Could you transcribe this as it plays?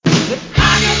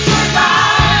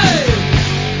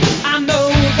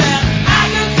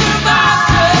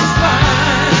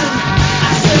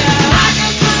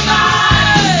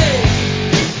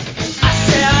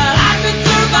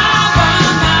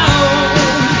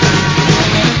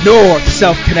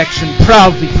North-South Connection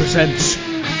proudly presents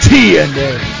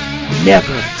TNA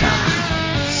Never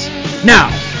Dies.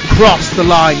 Now, cross the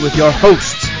line with your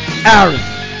hosts, Aaron,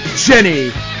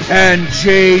 Jenny, and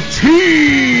JT.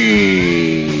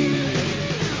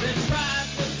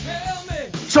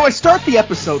 So I start the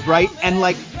episode, right? And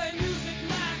like,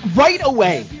 right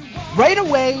away,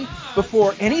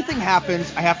 before anything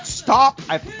happens, I have to stop,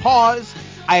 I have to pause,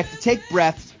 I have to take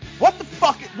breaths. What the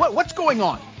fuck? What's going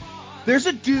on? There's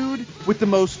a dude with the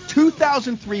most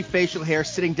 2003 facial hair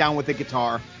sitting down with a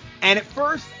guitar, and at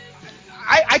first,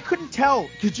 I couldn't tell.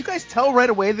 Did you guys tell right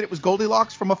away that it was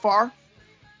Goldilocks from afar?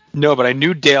 No, but I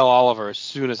knew Dale Oliver as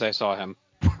soon as I saw him.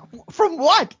 From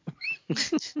what?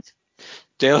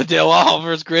 Dale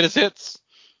Oliver's greatest hits.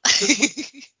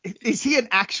 Is he an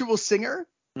actual singer?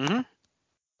 Mm-hmm.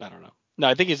 I don't know. No,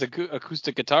 I think he's an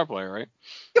acoustic guitar player, right?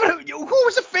 Yeah, but who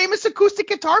was a famous acoustic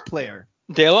guitar player?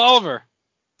 Dale Oliver.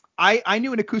 I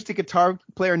knew an acoustic guitar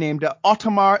player named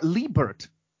Ottomar Liebert.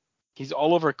 He's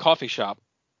all over Coffee Shop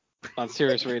on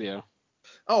Sirius Radio.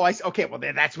 Oh, okay. Well,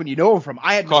 that's when you know him from.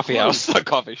 I had Coffee no House, not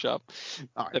Coffee Shop.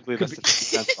 All right. I believe that's the 50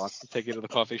 Cent song. I'll take you to the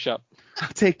coffee shop. I'll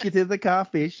take you to the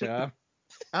coffee shop.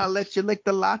 I'll let you lick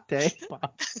the latte.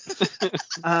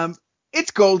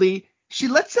 It's Goldie. She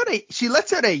lets out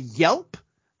a yelp,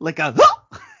 like a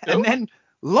and then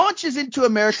launches into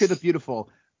America the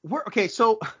Beautiful.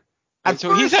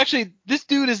 He's actually, this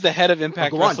dude is the head of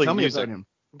Impact Wrestling tell me Music. about him.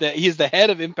 He is the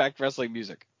head of Impact Wrestling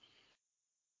Music.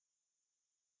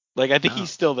 Like, I think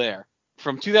he's still there.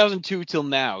 From 2002 till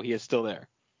now, he is still there.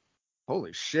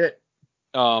 Holy shit.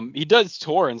 He does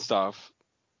tour and stuff.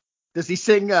 Does he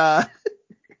sing Is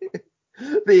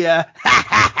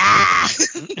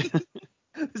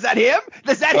that him?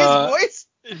 Is that his voice?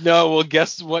 No, well,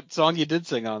 guess what song you did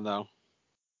sing on, though?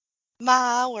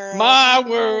 My world.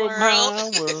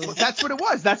 Well, that's what it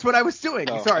was. That's what I was doing.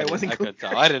 Oh, Sorry, I wasn't I clear. couldn't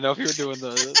tell. I didn't know if you were doing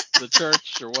the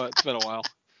church or what. It's been a while.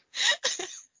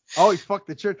 Oh, he fucked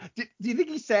the church. Do you think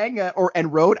he sang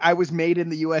and wrote "I Was Made in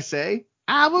the USA"?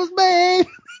 I was made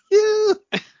you.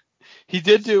 He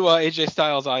did do AJ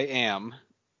Styles' "I Am."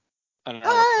 I don't know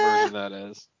what version that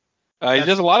is. He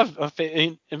does a lot of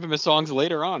infamous songs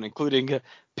later on, including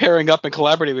pairing up and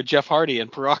collaborating with Jeff Hardy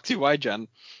and Peroxy Wygen.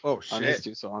 Oh shit! On his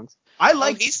two songs. I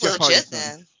like. He's Jeff legit Hardy's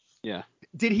then. songs. Yeah.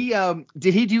 Did he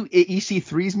do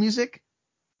EC3's music?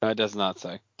 It does not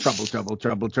say. Trouble, trouble,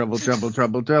 trouble, trouble, trouble,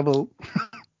 trouble, trouble.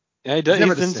 Yeah, he does.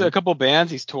 He's in a couple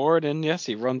bands. He's toured, and yes,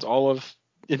 he runs all of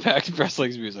Impact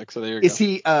Wrestling's music. So there you go. Is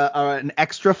he an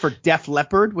extra for Def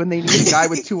Leppard when they need a guy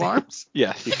with two arms?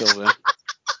 Yes, he fills in.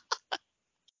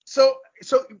 So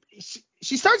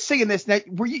she starts singing this. Now,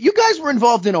 you guys were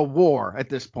involved in a war at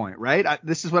this point, right?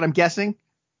 This is what I'm guessing.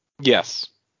 Yes.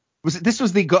 This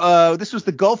was the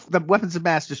Gulf, the weapons of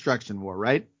mass destruction war,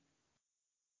 right?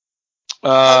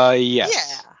 Yes.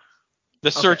 Yeah.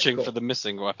 The searching for the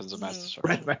missing weapons of mass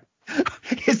destruction. Right.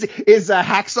 Is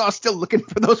Hacksaw still looking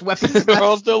for those weapons? We're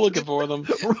all still looking for them.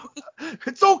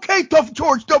 It's okay, tough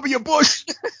George W. Bush.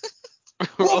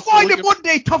 We'll find him one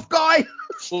day, tough guy.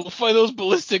 We'll find those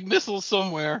ballistic missiles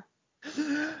somewhere.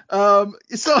 So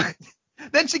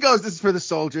then she goes, "This is for the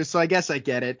soldiers." So I guess I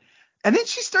get it. And then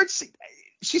she starts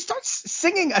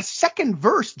singing a second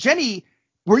verse. Jenny,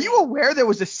 were you aware there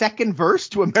was a second verse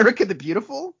to America the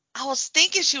Beautiful? I was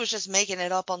thinking she was just making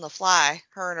it up on the fly,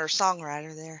 her and her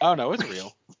songwriter there. Oh, no, it's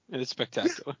real. And it's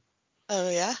spectacular. Oh,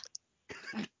 yeah?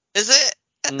 Is it?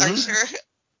 Mm-hmm. Are you sure?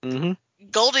 Mm-hmm.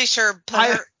 Goldie sure put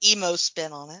her emo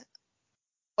spin on it.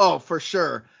 Oh, for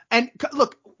sure. And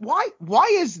look, why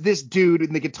is this dude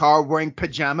in the guitar wearing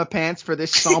pajama pants for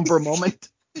this somber moment?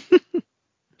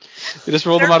 They just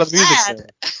rolled him out of the music there.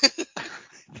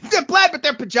 They're plaid, but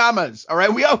they're pajamas. All right,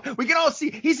 we can all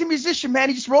see he's a musician, man.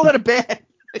 He just rolled out of bed.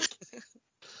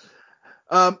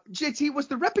 JT, was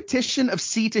the repetition of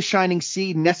Sea to Shining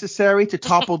Sea necessary to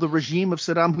topple the regime of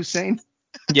Saddam Hussein?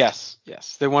 Yes.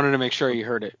 They wanted to make sure he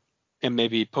heard it and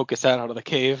maybe poke his head out of the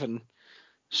cave and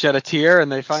shed a tear, and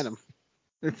they find him.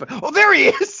 Oh, there he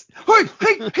is!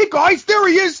 Hey guys, there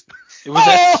he is! It was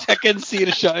that second Sea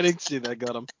to Shining Sea that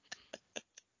got him.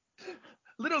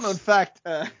 Little known fact,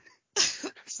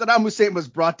 Saddam Hussein was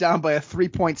brought down by a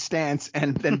 3-point stance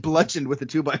and then bludgeoned with a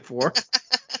 2x4.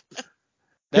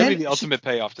 That'd be the ultimate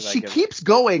payoff to that. She keeps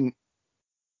going.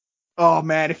 Oh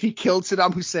man, if he killed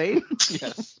Saddam Hussein.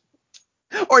 Yes.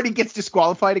 Or he gets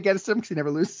disqualified against him because he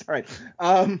never loses. All right.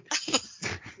 Saddam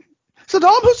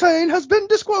Hussein has been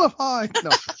disqualified.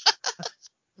 No.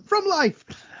 From life.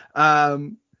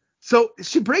 So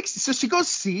she goes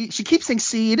sea. She keeps saying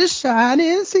sea to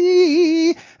shining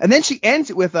sea. And then she ends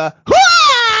it with a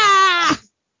Hwah!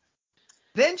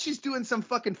 Then she's doing some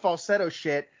fucking falsetto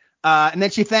shit, and then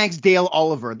she thanks Dale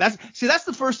Oliver. That's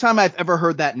the first time I've ever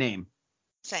heard that name.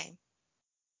 Same.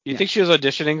 You think she was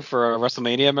auditioning for a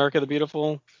WrestleMania America the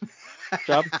Beautiful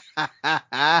job?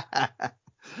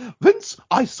 Vince,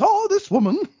 I saw this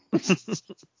woman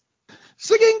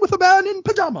singing with a man in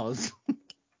pajamas.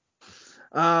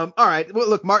 All right. Well,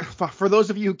 look, for those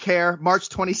of you who care, March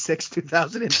 26,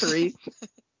 2003.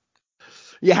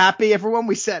 You happy, everyone?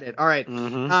 We said it. All right.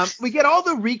 Mm-hmm. We get all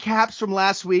the recaps from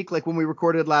last week, like when we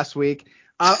recorded last week.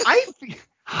 I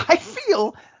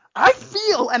feel,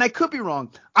 and I could be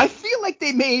wrong, I feel like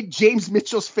they made James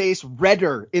Mitchell's face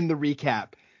redder in the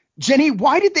recap. Jenny,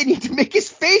 why did they need to make his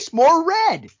face more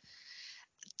red?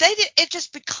 It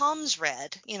just becomes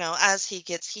red, as he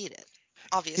gets heated.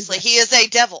 Obviously, he is a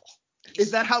devil.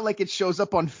 Is that how, like, it shows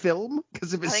up on film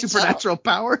because of his supernatural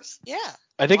powers? Yeah.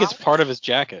 I think it's part of his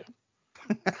jacket.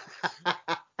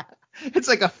 It's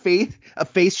like a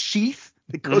face sheath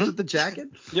that goes with the jacket.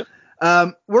 Yep.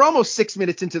 We're almost 6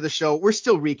 minutes into the show. We're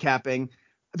still recapping.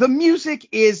 The music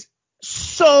is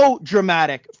so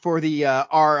dramatic for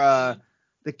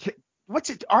what's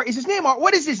it? Is his name?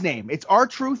 What is his name? It's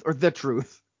R-Truth or The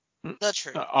Truth? The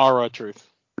Truth. R-Truth.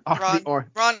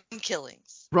 Ron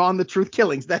Killings. Ron the Truth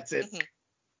Killings. That's it. Mm-hmm.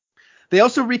 They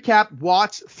also recap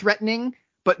Watts threatening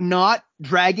but not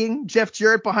dragging Jeff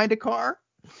Jarrett behind a car.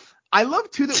 I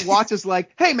love, too, that Watts is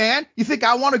like, hey, man, you think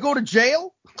I want to go to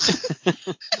jail?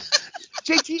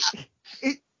 JT,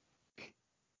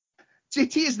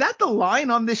 is that the line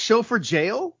on this show for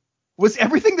jail? Was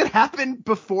everything that happened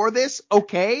before this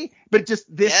okay? But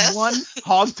just this one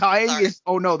hog tying is,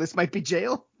 oh, no, this might be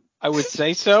jail? I would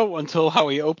say so until how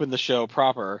he opened the show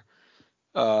proper.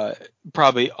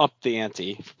 Probably up the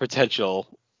ante for potential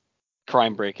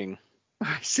crime breaking.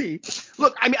 I see.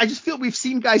 Look, I mean, I just feel we've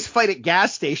seen guys fight at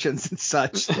gas stations and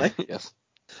such. Like, yes.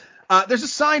 There's a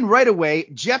sign right away.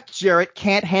 Jeff Jarrett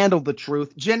can't handle the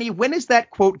truth. Jenny, when is that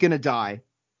quote gonna die?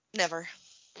 Never.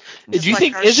 Do you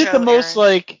think is it the most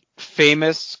like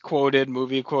famous quoted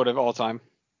movie quote of all time?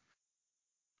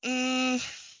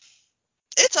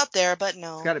 It's up there, but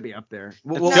no. It's got to be up there.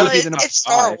 It's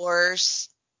Star Wars.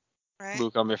 Right?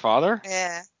 Luke, I'm your father?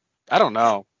 Yeah. I don't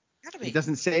know. He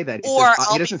doesn't say that.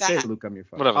 He doesn't say Luke, I'm your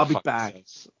father. Whatever, I'll be back.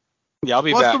 Yeah, I'll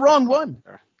be back. It's the wrong one.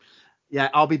 Yeah,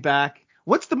 I'll be back.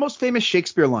 What's the most famous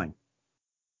Shakespeare line?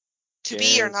 To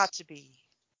be or not to be.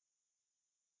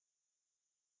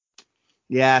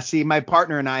 Yeah, see, my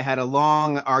partner and I had a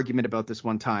long argument about this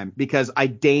one time because I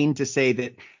deigned to say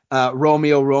that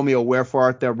Romeo, Romeo, wherefore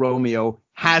art thou Romeo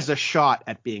has a shot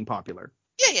at being popular.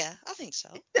 Yeah, I think so.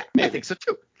 Yeah, maybe. I think so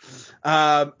too.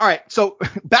 All right, so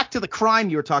back to the crime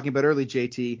you were talking about early,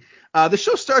 JT. The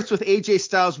show starts with AJ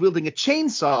Styles wielding a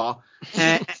chainsaw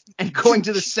and going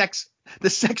to the sex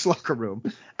locker room.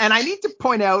 And I need to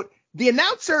point out the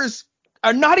announcers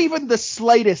are not even the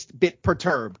slightest bit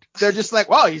perturbed. They're just like,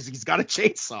 well, he's got a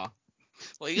chainsaw.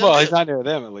 Well, he's not near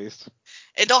them at least.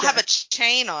 It don't have a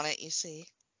chain on it, you see.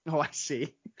 Oh, I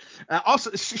see.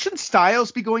 Also, shouldn't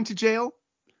Styles be going to jail?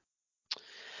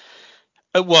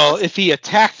 Well, if he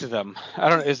attacked them, I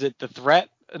don't know. Is it the threat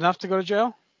enough to go to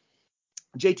jail?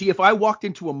 JT, if I walked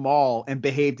into a mall and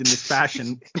behaved in this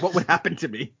fashion, what would happen to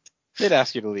me? They'd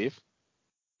ask you to leave.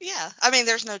 Yeah. I mean,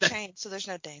 there's no chain, so there's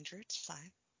no danger. It's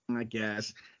fine. I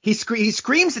guess. He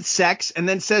screams at sex and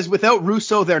then says, without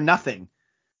Russo, they're nothing.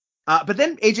 But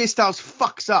then AJ Styles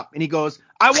fucks up and he goes,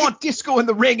 I want disco in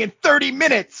the ring in 30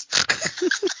 minutes.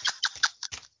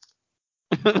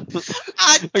 I'll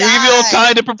give you a little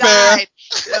time to prepare.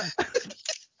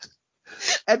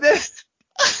 And then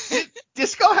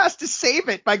Disco has to save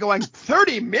it by going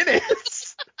 30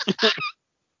 minutes.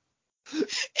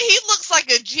 He looks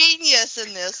like a genius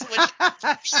in this, which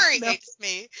infuriates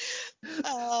me.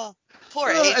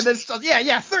 Poor AJ. And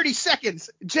then 30 seconds.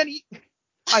 Jenny,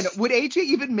 I know. Would AJ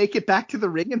even make it back to the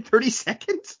ring in 30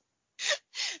 seconds?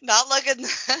 Not lugging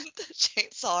the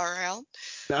chainsaw around.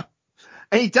 No.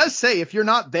 And he does say, if you're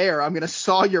not there, I'm going to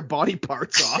saw your body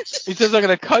parts off. He says, I'm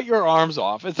going to cut your arms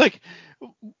off. It's like,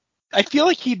 I feel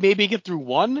like he'd maybe get through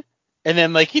one, and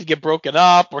then, like, he'd get broken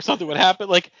up, or something would happen.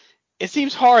 Like, it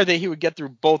seems hard that he would get through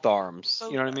both arms.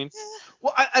 You know what I mean?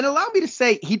 Well, and allow me to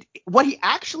say, what he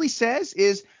actually says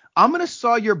is, I'm going to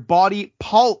saw your body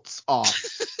pulse off.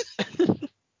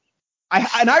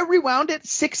 I rewound it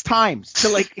 6 times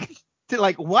to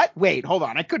what? Wait, hold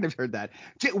on. I couldn't have heard that.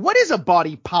 What is a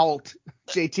body pult,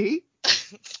 JT?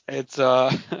 It's,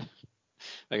 I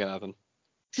got nothing.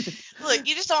 Look,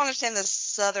 you just don't understand the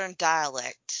Southern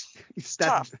dialect. It's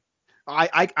tough.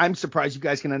 I'm surprised you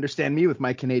guys can understand me with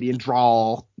my Canadian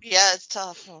drawl. Yeah, it's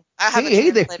tough. I have Hey,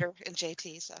 a translator in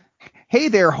JT, so. Hey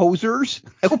there, hosers.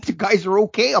 I hope you guys are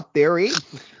okay up there, eh?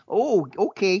 Oh,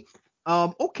 okay.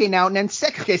 Okay, now, and then so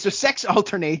sex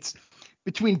alternates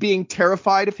between being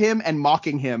terrified of him and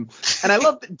mocking him. And I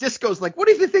love that Disco's like, what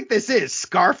do you think this is,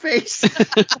 Scarface?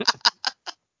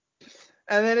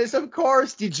 And then it, of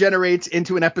course, degenerates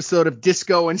into an episode of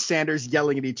Disco and Sanders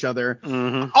yelling at each other.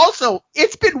 Mm-hmm. Also,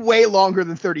 it's been way longer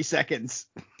than 30 seconds.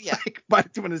 Yeah. By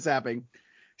when it's happening.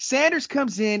 Sanders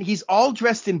comes in. He's all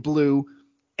dressed in blue.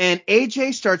 And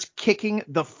AJ starts kicking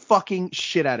the fucking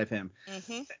shit out of him.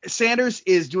 Mm-hmm. Sanders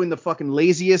is doing the fucking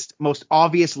laziest, most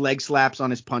obvious leg slaps on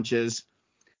his punches.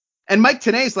 And Mike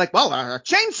Tenay's like, well, a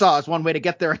chainsaw is one way to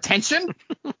get their attention.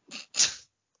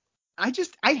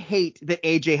 I hate that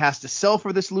AJ has to sell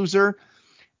for this loser.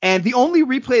 And the only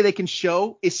replay they can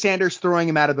show is Sanders throwing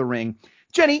him out of the ring.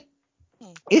 Jenny,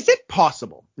 is it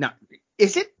possible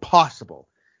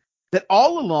that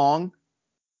all along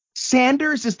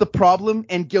Sanders is the problem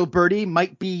and Gilberti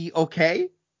might be okay?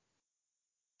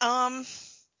 I'm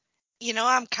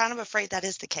kind of afraid that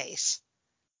is the case.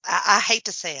 I hate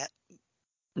to say it.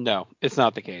 No, it's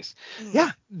not the case.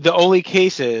 Yeah. The only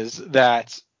case is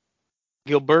that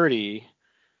Gilberti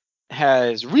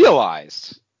has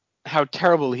realized how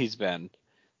terrible he's been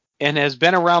and has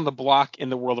been around the block in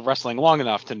the world of wrestling long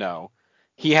enough to know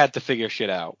he had to figure shit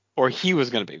out or he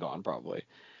was going to be gone probably.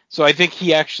 So I think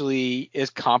he actually is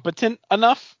competent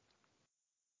enough.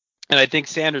 And I think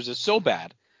Sanders is so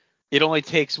bad, it only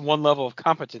takes one level of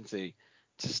competency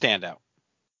to stand out.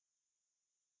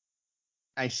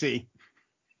 I see.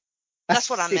 That's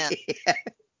what I meant.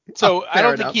 So I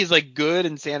don't enough. think he's like good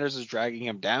and Sanders is dragging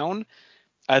him down.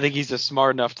 I think he's just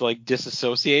smart enough to like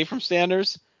disassociate from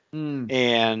Sanders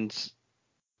and,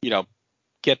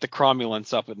 get the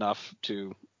cromulence up enough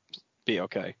to be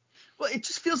okay. Well, it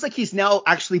just feels like he's now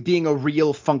actually being a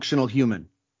real functional human.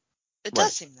 It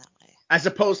does seem that way. As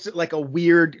opposed to like a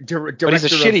weird director. But he's a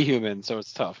shitty human, so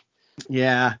it's tough.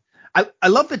 Yeah. I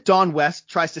love that Don West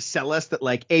tries to sell us that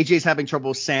like AJ's having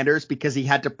trouble with Sanders because he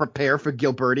had to prepare for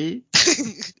Gilberti.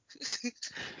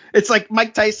 It's like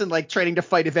Mike Tyson like training to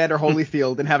fight Evander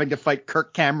Holyfield and having to fight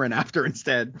Kirk Cameron after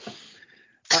instead.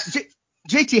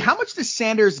 JT, how much does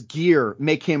Sanders' gear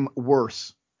make him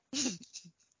worse?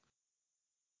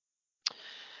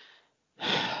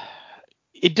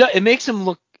 It makes him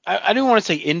look. I don't want to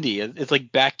say indie. It's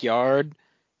like backyard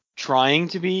trying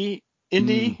to be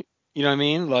indie. You know what I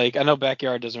mean? Like I know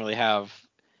backyard doesn't really have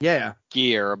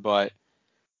gear, but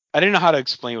I didn't know how to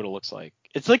explain what it looks like.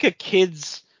 It's like a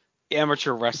kid's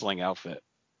amateur wrestling outfit,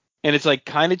 and it's like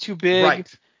kind of too big.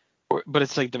 Right. But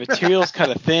it's like the material's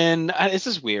kind of thin. It's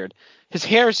just weird. His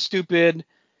hair is stupid.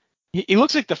 He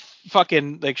looks like the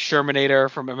fucking like Shermanator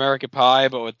from American Pie,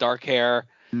 but with dark hair,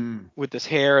 with this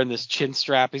hair and this chin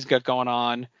strap he's got going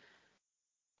on.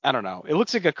 I don't know. It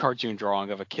looks like a cartoon drawing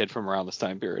of a kid from around this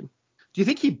time period. Do you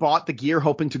think he bought the gear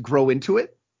hoping to grow into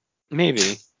it?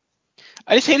 Maybe.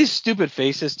 I just hate his stupid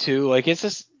faces too. Like it's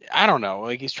just, I don't know.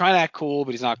 Like he's trying to act cool,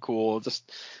 but he's not cool.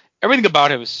 Just everything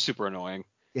about him is super annoying.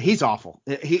 Yeah, he's awful.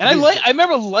 I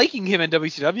remember liking him in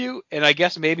WCW, and I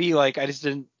guess maybe like I just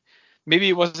didn't. Maybe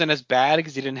it wasn't as bad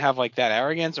because he didn't have like that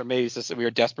arrogance, or maybe it's just that we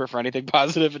were desperate for anything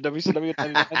positive in WCW.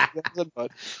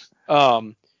 But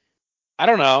I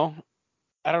don't know.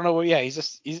 I don't know. Yeah,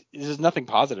 there's nothing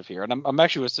positive here, and I'm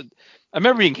actually I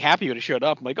remember being happy when he showed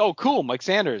up. I'm like, oh cool, Mike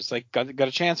Sanders like got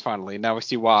a chance finally. Now we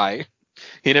see why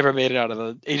he never made it out of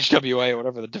the HWA or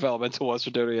whatever the developmental was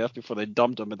for WWF before they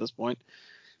dumped him at this point.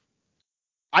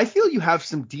 I feel you have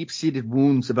some deep-seated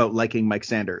wounds about liking Mike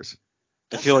Sanders.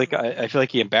 I feel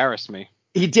like he embarrassed me.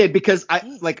 He did, because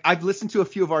I've listened to a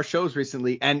few of our shows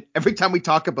recently, and every time we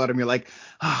talk about him, you're like,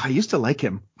 I used to like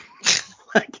him.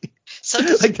 So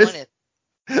disappointed.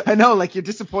 I know, like you're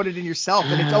disappointed in yourself,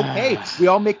 and it's okay. We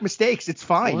all make mistakes. It's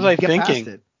fine. What was I thinking?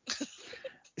 Past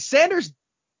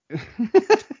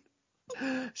it.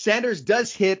 Sanders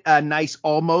does hit a nice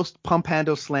almost pump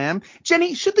handle slam.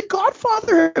 Jenny, should the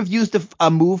Godfather have used a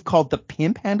move called the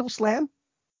pimp handle slam?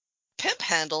 Pimp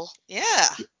handle? Yeah.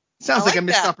 Sounds like a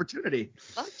missed opportunity.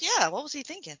 Yeah, what was he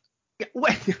thinking?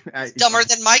 He's dumber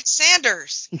than Mike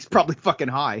Sanders. He's probably fucking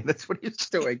high. That's what he's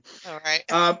doing. All right.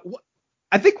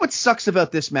 I think what sucks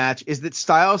about this match is that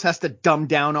Styles has to dumb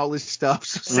down all his stuff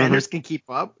so Sanders can keep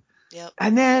up. Yep.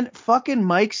 And then fucking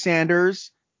Mike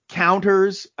Sanders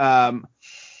counters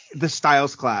the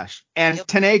Styles clash. And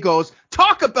Tenay goes,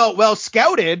 talk about well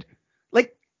scouted.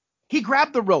 Like, he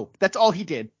grabbed the rope. That's all he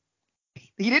did.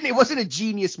 It wasn't a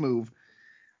genius move.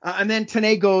 And then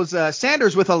Tenay goes,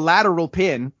 Sanders with a lateral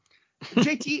pin.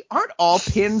 JT, aren't all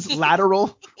pins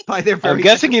lateral by their very I'm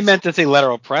guessing he meant to say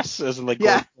lateral press, as in like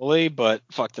Yeah. going fully, but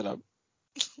fucked it up.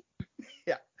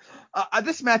 Yeah.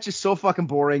 This match is so fucking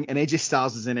boring, and AJ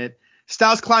Styles is in it.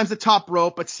 Styles climbs the top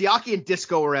rope, but Siaki and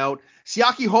Disco are out.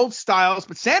 Siaki holds Styles,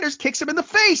 but Sanders kicks him in the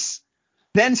face.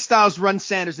 Then Styles runs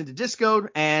Sanders into Disco,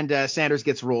 and Sanders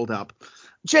gets rolled up.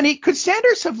 Jenny, could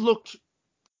Sanders have looked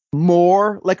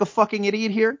more like a fucking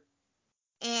idiot here?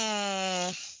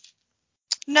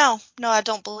 No, I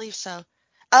don't believe so.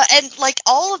 And like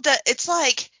all of that, it's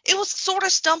like it was sort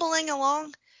of stumbling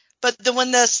along, but then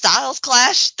when the Styles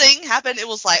Clash thing happened, it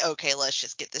was like, okay, let's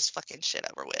just get this fucking shit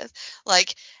over with.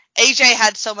 Like AJ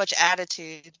had so much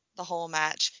attitude the whole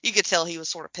match, you could tell he was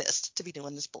sort of pissed to be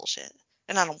doing this bullshit,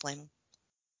 and I don't blame him.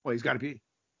 Well, he's got to be.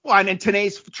 Well, and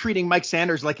Tenay's treating Mike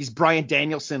Sanders like he's Bryan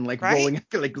Danielson, like Right? rolling,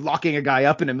 like locking a guy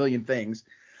up in a million things.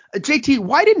 JT,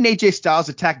 why didn't AJ Styles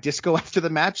attack Disco after the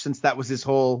match, since that was his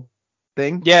whole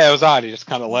thing? Yeah, it was odd. He just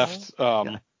kind of Mhm. left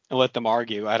and let them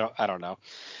argue. I don't know.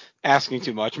 Asking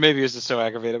too much. Maybe he was just so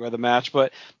aggravated by the match.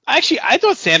 But actually, I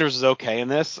thought Sanders was okay in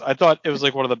this. I thought it was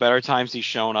like one of the better times he's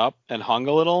shown up and hung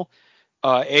a little.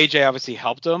 AJ obviously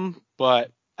helped him,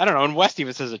 but I don't know. And West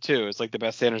even says it too. It's like the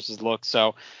best Sanders has looked.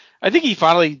 So I think he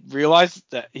finally realized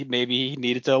that maybe he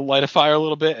needed to light a fire a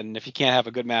little bit. And if you can't have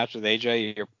a good match with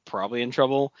AJ, you're probably in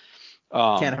trouble.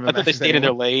 Can't have a I thought match they with stayed in their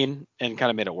anyone. lane and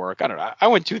kind of made it work. I don't know. I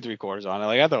went 2.75 on it.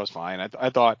 Like I thought it was fine. I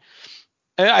thought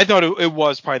it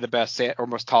was probably the best or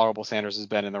most tolerable Sanders has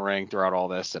been in the ring throughout all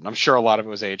this, and I'm sure a lot of it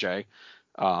was AJ,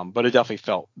 but it definitely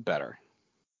felt better.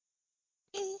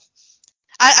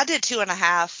 I did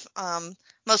 2.5,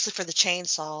 mostly for the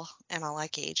chainsaw, and I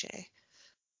like AJ.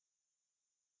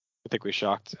 I think we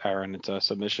shocked Aaron into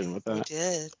submission with We that.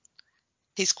 did.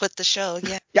 He's quit the show.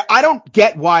 Yeah. Yeah, I don't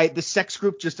get why the sex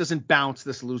group just doesn't bounce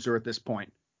this loser at this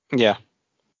point. Yeah.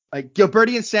 Like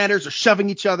Gilberti and Sanders are shoving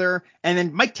each other, and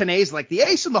then Mike Tenay's like, the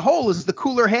ace in the hole is the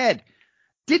cooler head.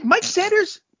 Did Mike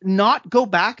Sanders not go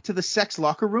back to the sex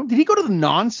locker room? Did he go to the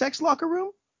non-sex locker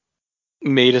room?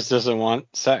 Matus doesn't want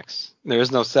sex. There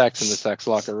is no sex in the sex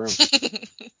locker room.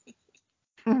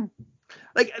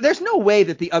 Like, there's no way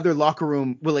that the other locker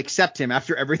room will accept him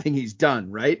after everything he's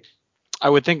done, right? I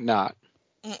would think not.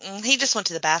 He just went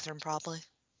to the bathroom, probably.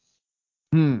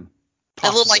 Possibly.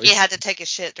 It looked like he had to take a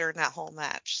shit during that whole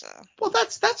match. So. Well,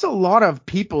 that's a lot of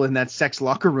people in that sex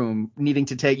locker room needing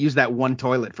to use that one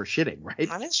toilet for shitting, right?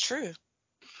 That is true.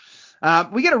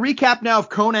 We get a recap now of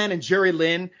Conan and Jerry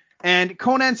Lynn, and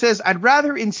Conan says, "I'd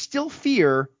rather instill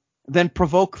fear than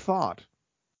provoke thought."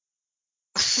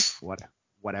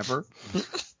 Whatever.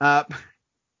 Did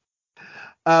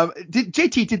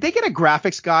they get a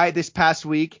graphics guy this past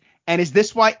week? And is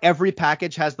this why every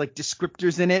package has like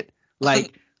descriptors in it,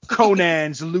 like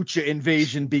Conan's Lucha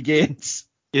Invasion begins?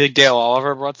 You think Dale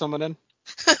Oliver brought someone in?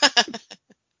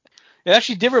 It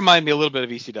actually did remind me a little bit of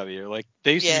ECW. Like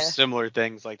they used to do similar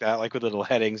things like that, like with little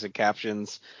headings and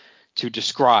captions to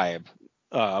describe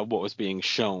what was being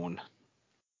shown.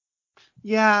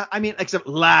 Yeah, I mean, except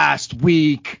last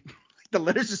week, the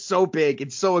letters are so big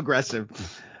and so aggressive.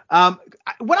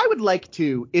 What I would like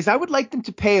to is I would like them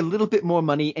to pay a little bit more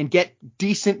money and get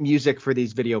decent music for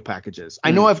these video packages.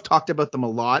 I know I've talked about them a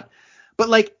lot, but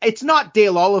like it's not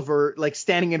Dale Oliver like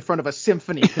standing in front of a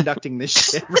symphony conducting this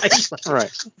shit, right?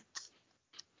 Right.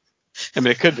 I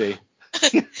mean, it could be.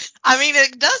 I mean,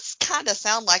 it does kind of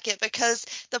sound like it because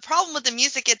the problem with the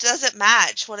music, it doesn't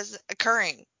match what is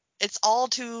occurring. It's all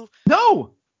too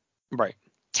right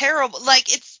terrible.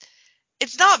 Like it's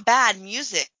not bad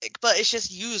music, but it's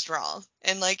just used wrong,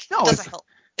 and like it doesn't help.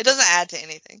 It doesn't add to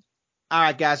anything. All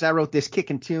right, guys, I wrote this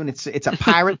kicking tune. It's a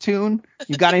pirate tune.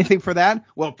 You got anything for that?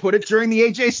 Well, put it during the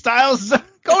AJ Styles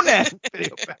Conan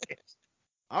video package.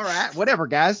 All right, whatever,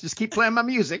 guys. Just keep playing my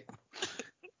music.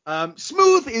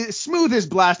 Smooth is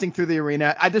blasting through the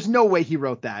arena. There's no way he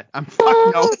wrote that. I'm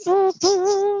fuck no.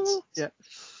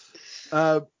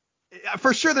 Yeah.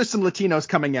 For sure, there's some Latinos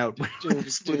coming out when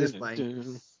Smooth is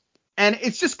playing, and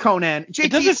it's just Conan. JT,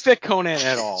 it doesn't fit Conan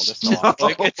at all. This song. No.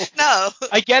 Like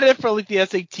I get it for like the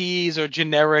SATs or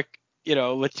generic,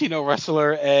 Latino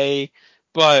wrestler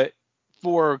but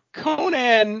for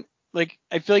Conan, like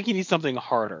I feel like he needs something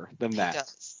harder than that. He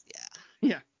does,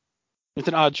 yeah. It's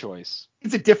an odd choice.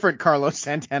 It's a different Carlos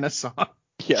Santana song.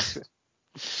 Yes.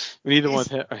 We need the one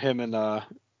with him and I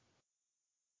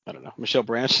don't know, Michelle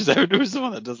Branch. Is that who's the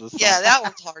one that does this song? Yeah, that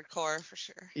one's hardcore for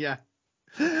sure. Yeah.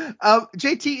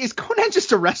 JT, is Conan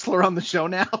just a wrestler on the show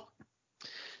now?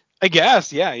 I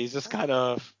guess, yeah. He's just kind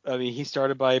of, he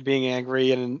started by being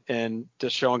angry and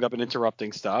just showing up and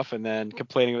interrupting stuff and then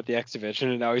complaining with the X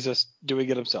Division, and now he's just doing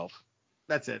it himself.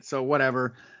 That's it. So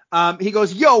whatever. He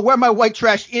goes, yo, where my white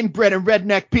trash inbred and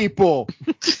redneck people?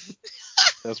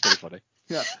 That's pretty funny.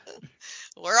 Yeah.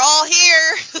 We're all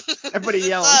here. Everybody This is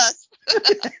yelling. us.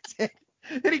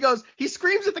 And he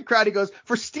screams at the crowd. He goes,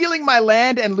 for stealing my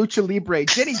land and lucha libre.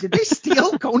 Jenny, did they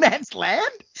steal Conan's land?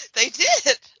 They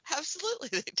did. Absolutely,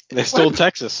 they did. They stole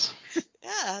Texas.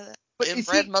 Yeah. But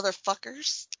Inbred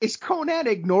motherfuckers. Is Conan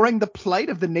ignoring the plight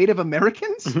of the Native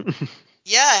Americans?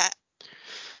 Yeah.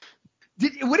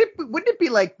 Wouldn't it be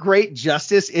like great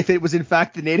justice if it was in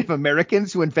fact the Native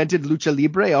Americans who invented lucha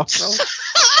libre also?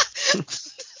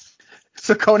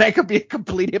 So Conan could be a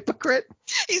complete hypocrite.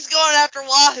 He's going after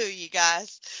Wahoo, you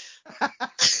guys.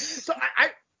 So I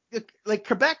like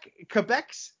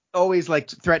Quebec's always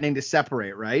like threatening to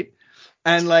separate, right?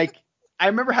 And like I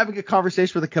remember having a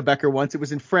conversation with a Quebecer once. It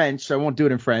was in French, so I won't do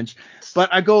it in French. But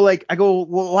I go,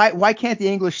 well, why can't the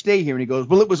English stay here? And he goes,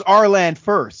 well, it was our land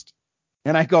first.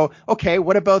 And I go, okay,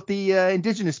 what about the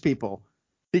indigenous people?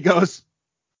 He goes,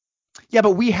 yeah,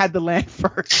 but we had the land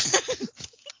first.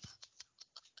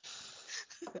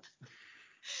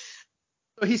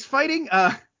 So he's fighting.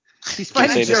 He's Can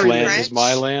fighting you say this Jerry land Lynn. is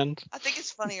my land? I think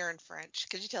it's funnier in French.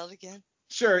 Could you tell it again?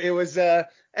 Sure, it was. Hey,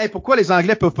 pourquoi les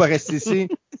Anglais peuvent pas rester ici?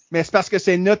 Mais c'est parce que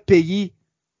c'est notre pays.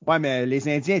 Ouais, mais les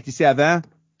Indiens étaient ici avant.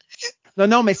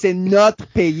 Non, mais c'est notre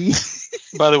pays.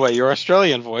 By the way, your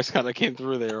Australian voice kind of came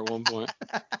through there at one point.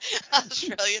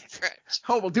 Australian French.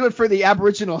 Oh, we'll do it for the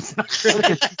Aboriginals in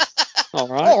Australia. All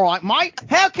right. All right, mate.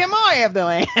 How come I have the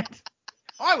land?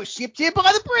 I was shipped here by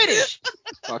the British.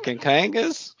 Fucking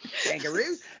kangas.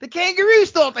 Kangaroos. The kangaroos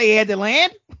thought they had the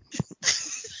land.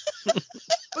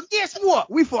 But guess what?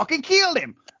 We fucking killed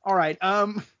him. All right.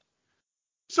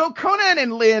 So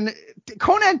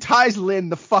Conan ties Lynn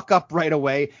the fuck up right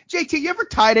away. JT, you ever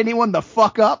tied anyone the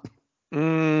fuck up?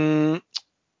 No,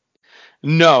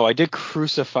 I did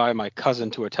crucify my cousin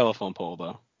to a telephone pole,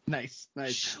 though. Nice.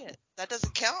 Shit, that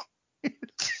doesn't count?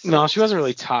 No, she wasn't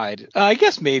really tied. I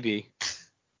guess maybe.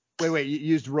 Wait, you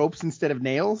used ropes instead of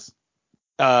nails?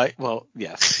 Well,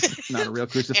 yes. Not a real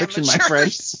crucifixion, my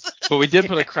friends. But we did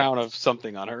put a crown of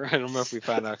something on her. I don't know if we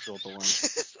found actual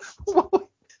thorns.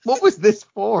 What was this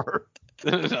for?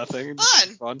 Nothing.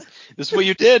 Fun. This is what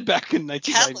you did back in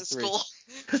Catholic 1993.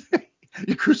 school.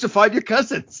 You crucified your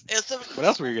cousins. What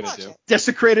else were you going to do?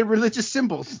 Desecrated religious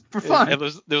symbols for fun.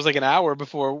 There was like an hour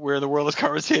before Where in the World is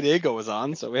Carmen Sandiego was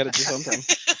on, so we had to do something.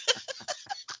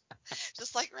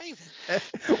 Just like Raven.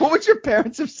 What would your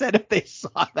parents have said if they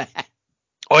saw that?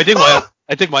 Oh, I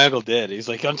think my uncle did. He's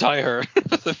like, untie her.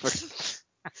 The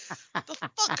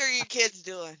fuck are you kids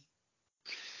doing?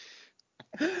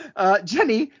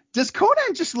 Jenny, does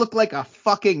Conan just look like a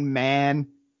fucking man?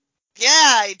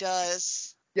 Yeah, he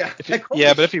does. Yeah.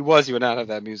 But if he was, he would not have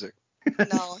that music.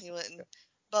 No, he wouldn't.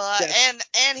 But Yeah.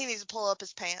 and he needs to pull up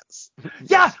his pants.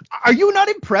 Yeah. Are you not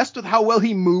impressed with how well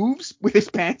he moves with his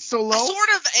pants so low? I sort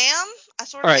of am.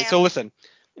 All right, so listen.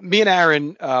 Me and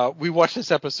Aaron, we watched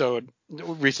this episode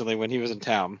recently when he was in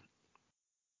town.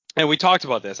 And we talked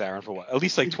about this, Aaron, for what? At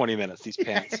least like 20 minutes, these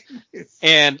pants.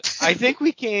 And I think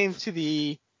we came to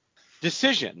the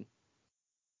decision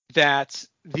that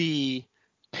the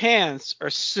pants are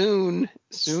soon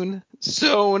sewn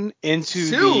into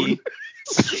Soon.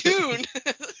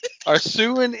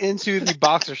 the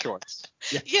boxer shorts.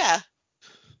 Yeah.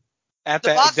 At The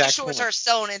that boxer exact shorts point. are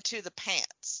sewn into the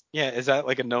pants. Yeah, is that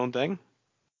like a known thing?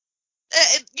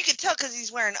 You can tell because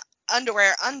he's wearing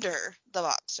underwear under the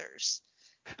boxers.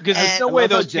 Because there's And- no I way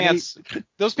love how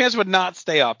those pants would not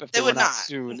stay up if they were would not not.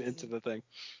 sewn into the thing.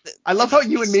 I love how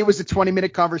you and me was a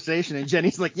 20-minute conversation, and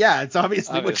Jenny's like, yeah, it's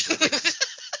obviously what.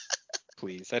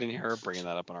 Please, I didn't hear her bringing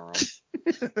that up on our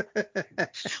own.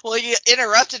 Well, you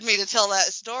interrupted me to tell that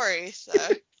story, so.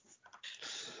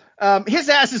 His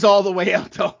ass is all the way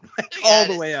out, though. Yeah, All it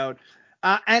the is. way out.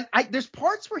 And there's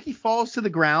parts where he falls to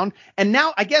the ground, and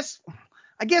now I guess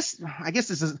this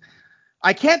is.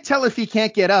 I can't tell if he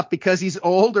can't get up because he's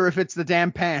old or if it's the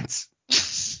damn pants.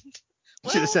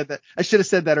 Well, Should have said that. I should have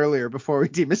said that earlier before we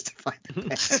demystified the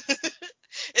pants.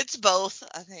 it's both,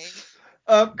 I think.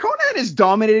 Conan is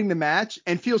dominating the match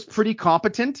and feels pretty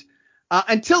competent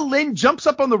until Lynn jumps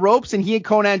up on the ropes and he and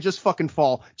Conan just fucking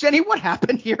fall. Jenny, what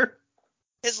happened here?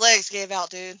 His legs gave out,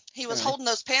 dude. He was Alright. holding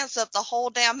those pants up the whole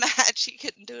damn match. He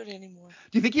couldn't do it anymore.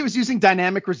 Do you think he was using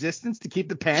dynamic resistance to keep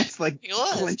the pants He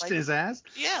was, clenched like- in his ass?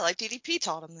 Yeah, like DDP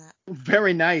taught him that.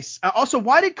 Very nice. Also,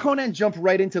 why did Conan jump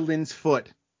right into Lynn's foot?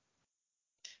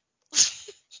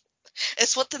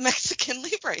 It's what the Mexican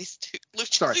Libres do.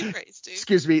 Lucha Sorry. Libres do.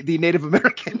 Excuse me, the Native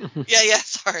American. Yeah,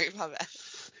 sorry, my bad.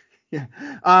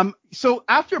 Yeah. So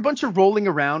after a bunch of rolling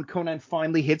around, Conan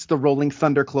finally hits the rolling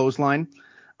thunder clothesline.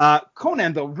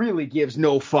 Conan, though, really gives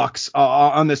no fucks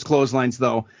on this clotheslines,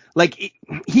 though. Like,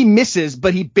 he misses,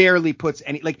 but he barely puts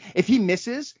any... Like, if he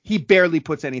misses, he barely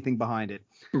puts anything behind it.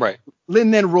 Right.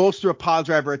 Lynn then rolls through a pile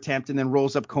driver attempt and then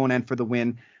rolls up Conan for the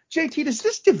win. JT, does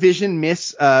this division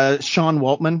miss Sean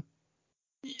Waltman?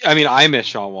 I mean, I miss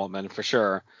Sean Waltman for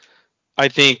sure. I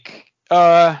think...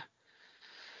 yeah,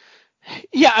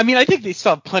 I mean, I think they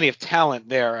still have plenty of talent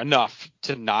there enough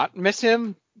to not miss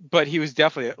him. But he was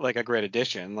definitely like a great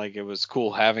addition. Like, it was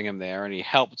cool having him there, and he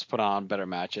helped put on better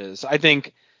matches. I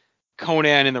think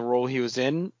Conan in the role he was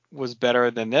in was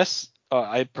better than this.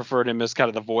 I preferred him as kind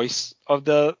of the voice of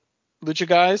the Lucha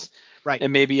guys, Right?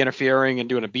 And maybe interfering and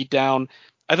doing a beatdown.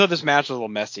 I thought this match was a little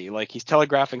messy. Like, he's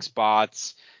telegraphing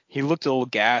spots. He looked a little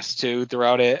gassed too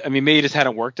throughout it. I mean, maybe he just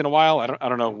hadn't worked in a while. I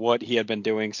don't know what he had been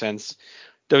doing since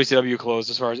WCW closed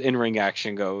as far as in-ring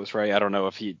action goes, right? I don't remember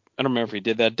if he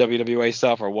did that WWA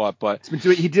stuff or what, but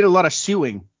He did a lot of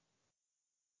suing.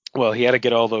 Well, he had to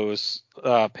get all those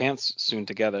pants sewn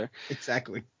together.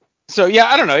 Exactly. So yeah,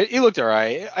 I don't know. It looked all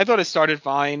right. I thought it started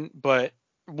fine, but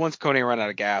once Conan ran out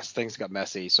of gas, things got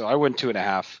messy. So I went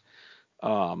 2.5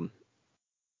 on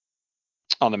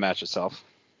the match itself.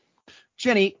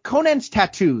 Jenny, Conan's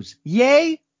tattoos,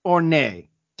 yay or nay?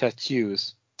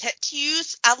 Tattoos.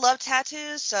 I love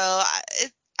tattoos, so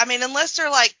I mean, unless they're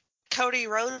like Cody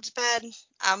Rhodes bad,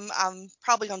 I'm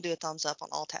probably gonna do a thumbs up on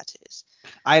all tattoos.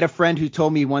 I had a friend who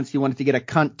told me once he wanted to get a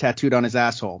cunt tattooed on his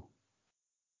asshole.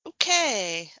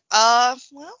 Okay. Well,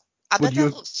 I bet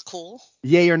that looks cool.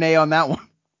 Yay or nay on that one?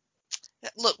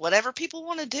 Look, whatever people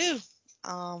want to do.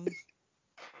 I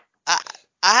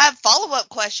have follow-up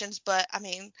questions, but I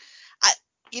mean,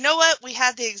 you know what? We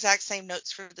had the exact same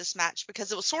notes for this match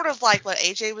because it was sort of like what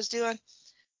AJ was doing.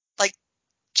 Like,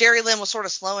 Jerry Lynn was sort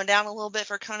of slowing down a little bit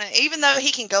for Conan, even though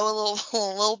he can go a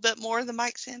little bit more than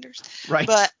Mike Sanders. Right.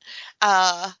 But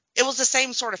it was the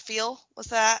same sort of feel with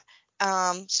that.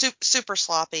 Super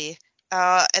sloppy.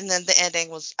 And then the ending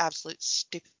was absolute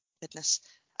stupidness.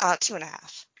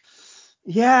 2.5.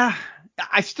 Yeah,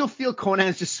 I still feel Conan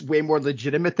is just way more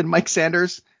legitimate than Mike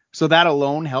Sanders, so that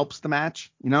alone helps the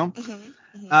match, you know?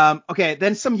 Mm-hmm, mm-hmm. Okay,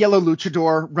 then some yellow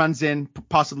luchador runs in,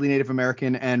 possibly Native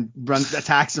American, and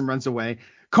attacks and runs away.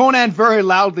 Conan very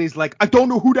loudly is like, I don't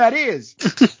know who that is.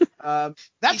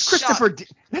 That's Christopher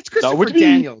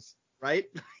Daniels, right?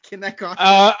 In that costume?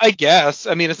 I guess.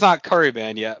 I mean, it's not Curry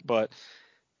Band yet, but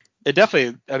it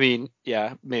definitely, I mean,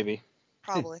 yeah, maybe.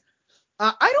 Probably.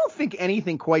 I don't think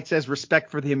anything quite says respect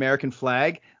for the American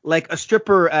flag like a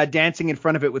stripper dancing in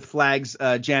front of it with flags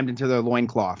jammed into their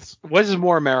loincloths. What is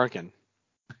more American?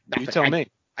 You tell me.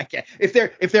 I can't. If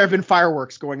there have been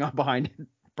fireworks going on behind it,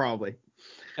 probably.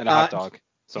 And a hot dog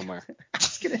somewhere. I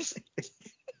was gonna say.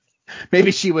 Maybe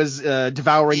she was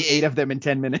devouring 8 of them in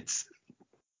 10 minutes.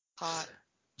 Hot.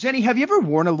 Jenny, have you ever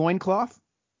worn a loincloth?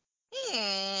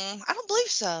 I don't believe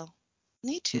so.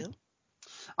 Need to.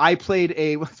 I played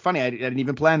it's funny, I didn't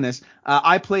even plan this.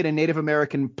 I played a Native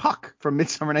American Puck from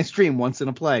Midsummer Night's Dream once in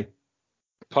a play.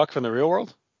 Puck from the real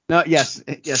world? No, yes,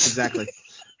 exactly.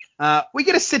 We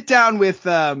get to sit down with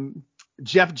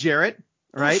Jeff Jarrett,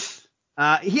 right?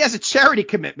 He has a charity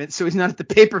commitment, so he's not at the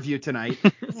pay-per-view tonight.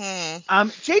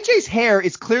 JJ's hair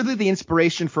is clearly the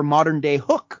inspiration for modern-day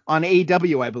Hook on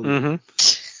AEW, I believe.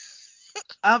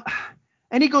 Mm-hmm.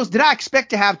 And he goes, did I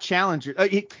expect to have challengers?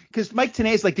 Because Mike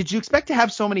Tenay is like, did you expect to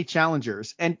have so many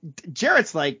challengers? And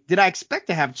Jarrett's like, did I expect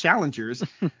to have challengers?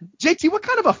 JT, what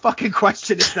kind of a fucking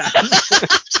question is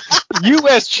that?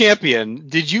 U.S. champion,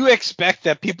 did you expect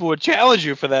that people would challenge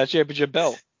you for that championship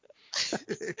belt?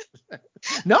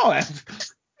 No,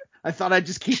 I thought I'd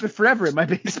just keep it forever in my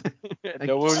basement.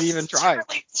 No one would even try.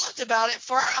 Really talked about it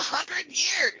for 100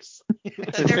 years.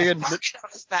 That there's a market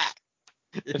on his back.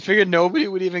 I figured nobody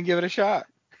would even give it a shot.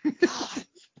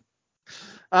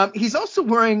 He's also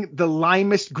wearing the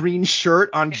limest green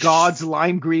shirt on God's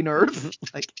lime green earth.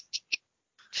 Like,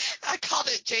 I called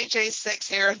it JJ's sex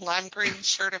hair and lime green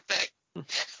shirt effect.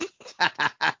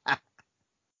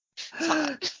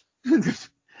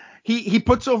 He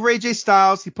puts over AJ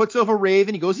Styles. He puts over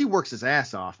Raven. He goes, he works his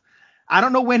ass off. I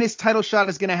don't know when his title shot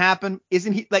is going to happen.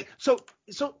 Isn't he like, so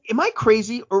am I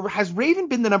crazy, or has Raven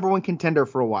been the number one contender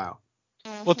for a while?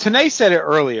 Well, Tenay said it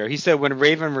earlier. He said when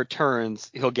Raven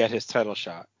returns, he'll get his title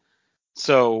shot.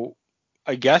 So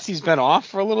I guess he's been off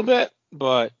for a little bit,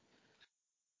 but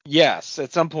yes,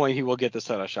 at some point he will get the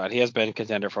title shot. He has been a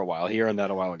contender for a while. He earned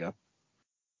that a while ago.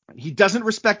 He doesn't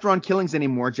respect Ron Killings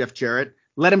anymore, Jeff Jarrett.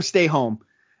 Let him stay home.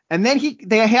 And then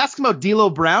they ask him about D'Lo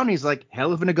Brown. He's like,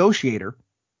 hell of a negotiator.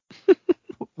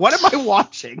 What am I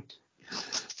watching?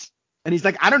 And he's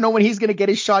like, I don't know when he's going to get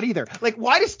his shot either. Like,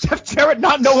 why does Jeff Jarrett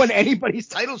not know when anybody's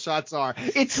title shots are?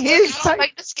 It's his I don't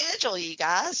make the schedule, you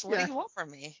guys. What do you want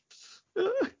from me?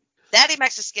 Daddy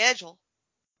makes a schedule.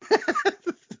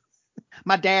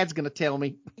 My dad's going to tell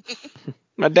me.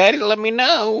 My daddy let me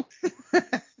know.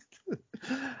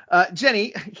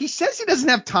 Jenny, he says he doesn't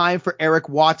have time for Eric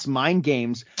Watts' mind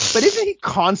games, but isn't he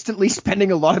constantly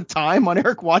spending a lot of time on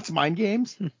Eric Watts' mind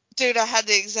games? Dude, I had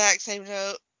the exact same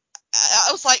note. I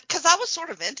was like, because I was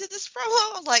sort of into this promo.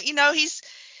 I was like,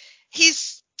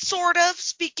 he's sort of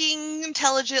speaking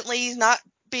intelligently. He's not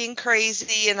being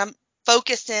crazy, and I'm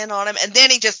focused in on him. And then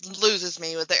he just loses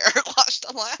me with the Eric Watts.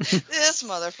 I'm like, this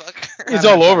motherfucker. He's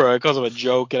all over it because of a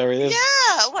joke and everything.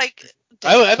 Yeah, like.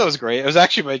 I thought it was great. It was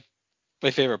actually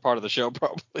my favorite part of the show,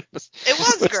 probably. It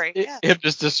was great. Yeah. Him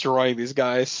just destroying these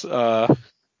guys, not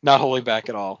holding back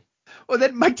at all. Well,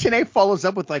 then Mike Tenay follows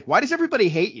up with like, why does everybody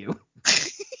hate you?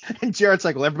 And Jarrett's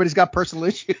like, well, everybody's got personal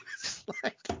issues.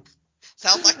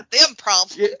 Sounds like them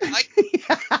problems.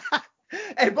 Yeah.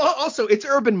 And also, it's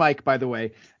Urban Mike, by the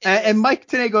way. And Mike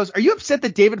Tenay goes, are you upset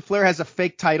that David Flair has a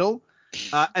fake title?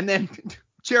 And then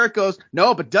Jarrett goes,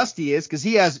 no, but Dusty is, because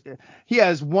he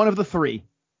has one of the three.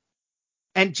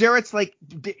 And Jarrett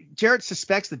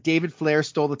suspects that David Flair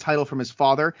stole the title from his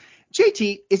father.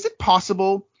 JT, is it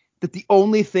possible that the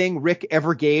only thing Rick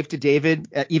ever gave to David,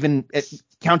 even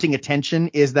counting attention,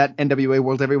 is that NWA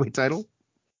World Heavyweight title?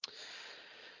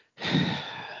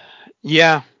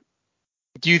 Yeah.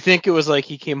 Do you think it was like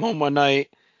he came home one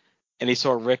night and he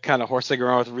saw Rick kind of horsing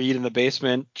around with Reed in the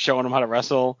basement, showing him how to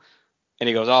wrestle, and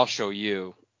he goes, I'll show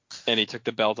you. And he took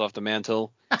the belt off the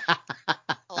mantle.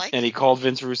 And he called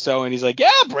Vince Russo and he's like, yeah,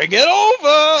 bring it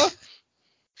over.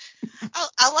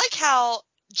 I like how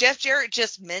Jeff Jarrett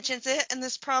just mentions it in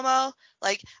this promo.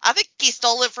 Like, I think he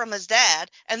stole it from his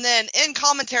dad. And then in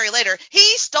commentary later,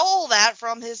 he stole that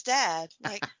from his dad.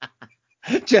 Like,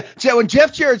 when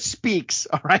Jeff Jarrett speaks,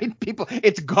 all right, people,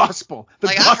 it's gospel.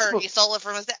 I heard he stole it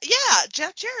from his dad. Yeah,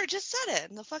 Jeff Jarrett just said it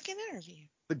in the fucking interview.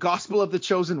 The gospel of the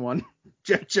chosen one,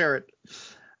 Jeff Jarrett.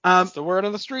 That's the word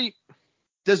on the street.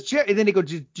 Does Jarrett? And then he goes,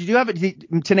 "Do you have it?"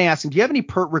 Tenay asked him, "Do you have any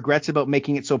regrets about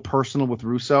making it so personal with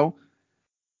Russo?"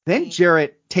 Then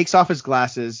Jarrett takes off his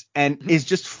glasses and is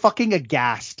just fucking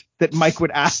aghast that Mike would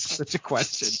ask such a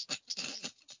question.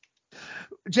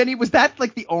 Jenny, was that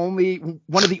like one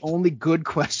of the only good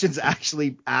questions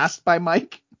actually asked by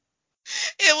Mike?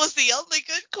 It was the only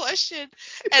good question,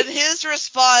 and his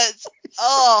response,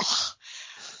 I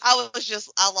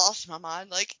lost my mind.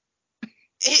 Like,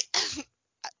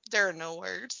 there are no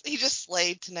words. He just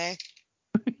slayed Tenay.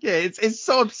 Yeah, it's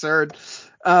so absurd.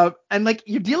 And like,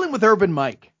 you're dealing with Urban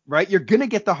Mike, right? You're gonna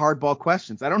get the hardball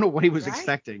questions. I don't know what he was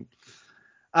expecting.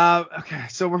 Okay,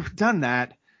 so we're done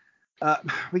that.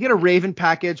 We get a Raven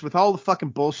package with all the fucking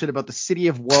bullshit about the city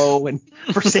of woe and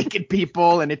forsaken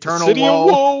people and eternal city woe.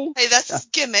 Of woe. Hey, that's his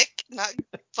gimmick, not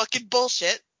fucking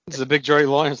bullshit. He's a big Joey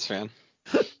Lawrence fan.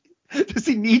 Does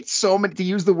he need to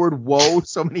use the word woe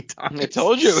so many times? I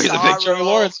told you, he's a big Joey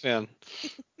Lawrence fan.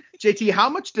 JT, how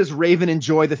much does Raven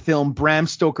enjoy the film Bram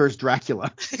Stoker's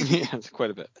Dracula? Yeah, it's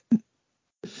quite a bit.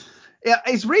 Yeah,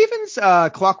 is Raven's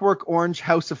Clockwork Orange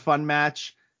House of Fun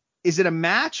match, is it a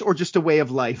match or just a way of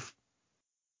life?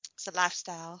 It's a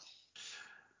lifestyle.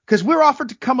 Because we're offered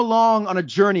to come along on a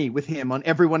journey with him on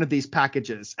every one of these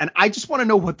packages. And I just want to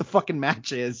know what the fucking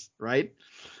match is, right?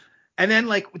 And then,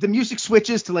 like, the music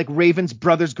switches to, like, Raven's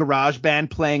brother's garage band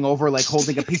playing over, like,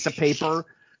 holding a piece of paper.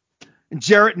 And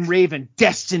Jarrett and Raven,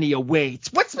 destiny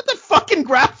awaits. What's with the fucking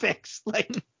graphics?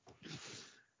 Like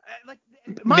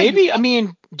maybe, I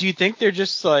mean, do you think they're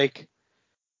just, like,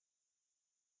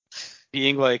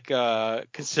 being, like,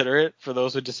 considerate for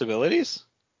those with disabilities?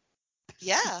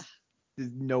 Yeah.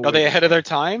 Are they ahead of their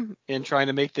time in trying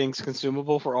to make things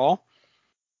consumable for all?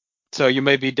 So you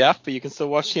may be deaf, but you can still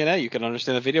watch TNA. You can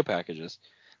understand the video packages.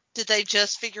 Did they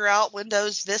just figure out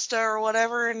Windows Vista or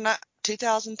whatever in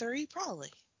 2003? Probably.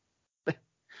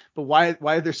 But why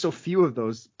are there so few of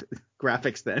those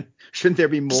graphics then? Shouldn't there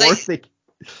be more?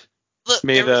 Look,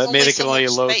 maybe they can only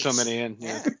load space. so many in.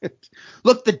 Yeah.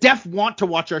 Look, the deaf want to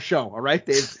watch our show, all right?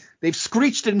 They've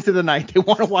screeched it into the night. They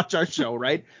want to watch our show,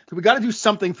 right? So we got to do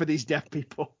something for these deaf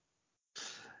people.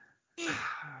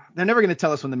 They're never going to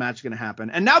tell us when the match is going to happen.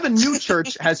 And now the new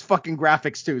church has fucking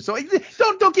graphics too. So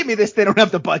don't give me this. They don't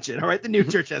have the budget. All right. The new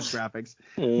church has graphics.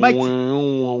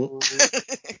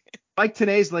 Mike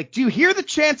Tenay's like, do you hear the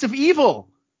chants of evil?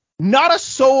 Not a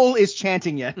soul is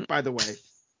chanting yet, by the way.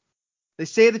 They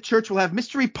say the church will have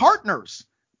mystery partners,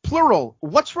 plural.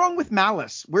 What's wrong with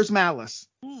Malice? Where's Malice?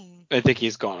 I think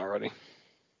he's gone already.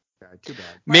 God, too bad.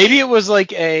 Maybe it was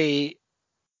like a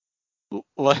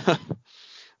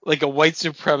like a white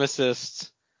supremacist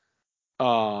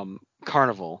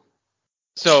carnival.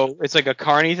 So it's like a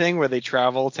carny thing where they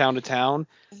travel town to town,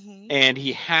 and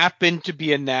he happened to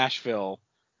be in Nashville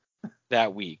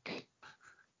that week,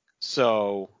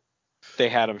 so they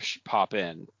had him pop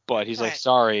in. But he's like,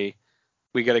 sorry,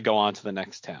 we got to go on to the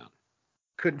next town.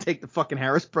 Couldn't take the fucking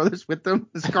Harris brothers with them.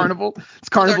 This carnival. It's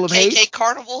Carnival of Hate. KK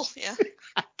Carnival, yeah.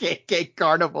 KK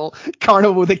Carnival.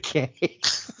 Carnival with a K.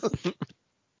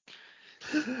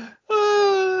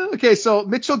 Okay, so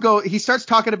Mitchell he starts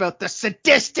talking about the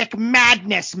sadistic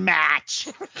madness match.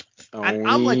 And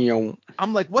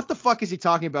I'm like, what the fuck is he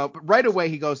talking about? But right away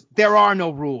he goes, there are no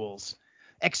rules,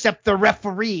 except the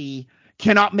referee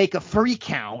cannot make a 3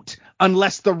 count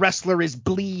unless the wrestler is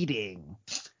bleeding.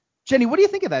 Jenny, what do you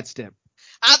think of that stip?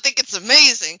 I think it's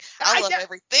amazing. I love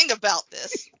everything about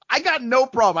this. I got no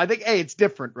problem. I think, hey, it's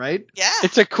different, right? Yeah.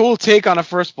 It's a cool take on a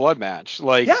first blood match.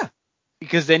 Like, yeah.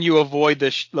 Because then you avoid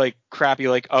this crappy,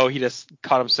 oh, he just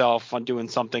cut himself on doing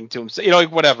something to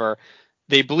himself. Whatever.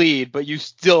 They bleed, but you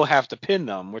still have to pin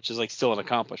them, which is still an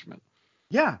accomplishment.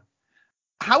 Yeah.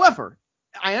 However,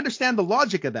 I understand the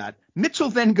logic of that. Mitchell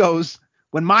then goes,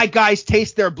 when my guys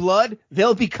taste their blood,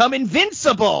 they'll become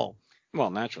invincible.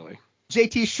 Well, naturally.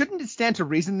 JT, shouldn't it stand to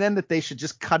reason then that they should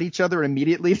just cut each other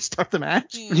immediately to start the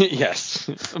match? Yes.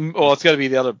 Well, it's got to be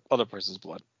the other person's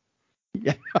blood.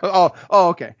 Yeah. Oh,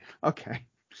 okay.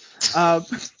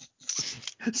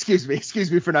 Excuse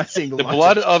me for not seeing the logic.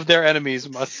 Blood of their enemies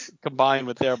must combine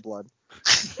with their blood.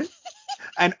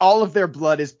 And all of their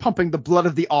blood is pumping the blood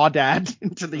of the Audad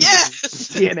into the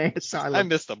TNA asylum. I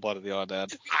miss the blood of the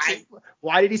Audad.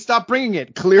 Why did he stop bringing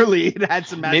it? Clearly, it had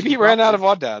some magic. Maybe he ran out of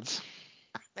Audads.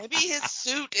 Maybe his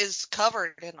suit is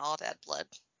covered in Audad blood.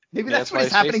 Maybe that's what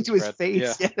is happening to his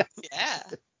face. Yeah.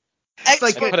 It's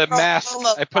like I put a mask.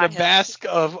 I put a mask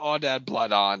of Audad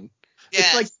blood on.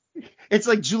 Yeah. It's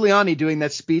like Giuliani doing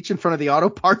that speech in front of the auto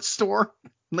parts store.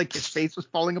 Like his face was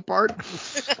falling apart.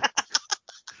 That's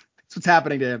what's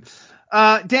happening to him.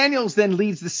 Daniels then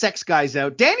leads the sex guys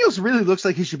out. Daniels really looks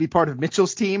like he should be part of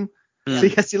Mitchell's team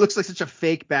because he looks like such a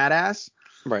fake badass.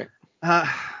 Right.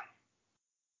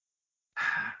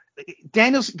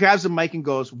 Daniels grabs a mic and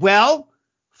goes, well,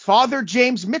 Father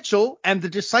James Mitchell and the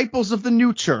disciples of the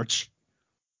new church.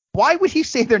 Why would he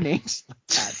say their names like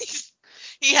that?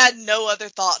 He had no other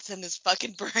thoughts in his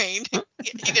fucking brain.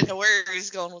 He didn't know where he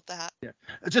was going with that. Yeah.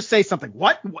 Just say something.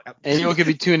 What? Anyone could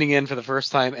be tuning in for the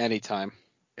first time anytime.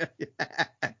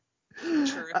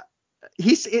 True.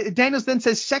 Daniels then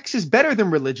says sex is better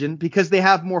than religion because they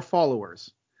have more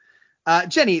followers.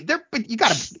 Jenny, you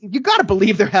gotta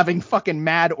believe they're having fucking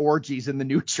mad orgies in the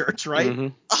new church, right? Mm-hmm.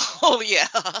 Oh yeah.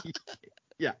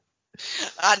 Yeah.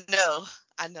 I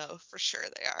know for sure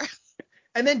they are.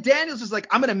 And then Daniels is like,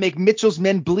 I'm gonna make Mitchell's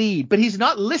men bleed, but he's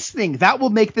not listening. That will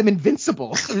make them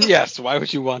invincible. Yes. Why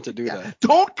would you want to do that?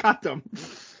 Don't cut them.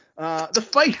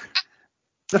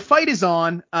 The fight is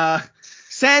on.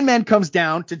 Sandman comes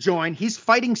down to join. He's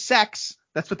fighting sex.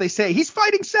 That's what they say. He's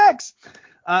fighting sex.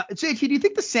 JT, do you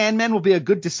think the Sandman will be a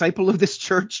good disciple of this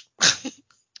church?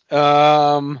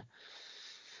 No.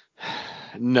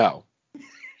 No,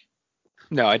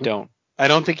 I don't. I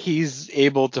don't think he's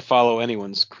able to follow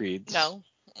anyone's creeds. No.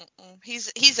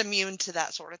 He's immune to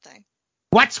that sort of thing.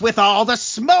 What's with all the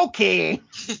smoking?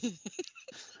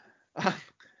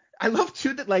 I love,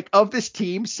 too, that, of this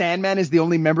team, Sandman is the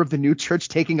only member of the new church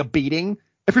taking a beating.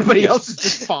 Everybody else is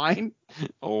just fine.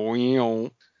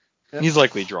 He's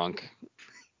likely drunk.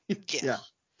 Yeah.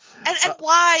 And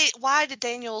why did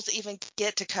Daniels even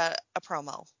get to cut a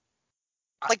promo?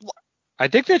 I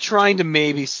think they're trying to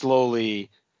maybe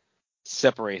slowly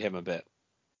separate him a bit.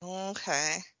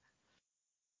 Okay.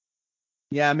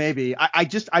 Yeah, maybe.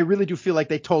 I really do feel like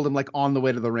they told him on the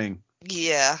way to the ring.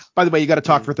 Yeah. By the way, you got to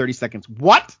talk for 30 seconds.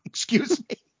 What? Excuse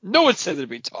me. No one said they'd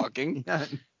be talking.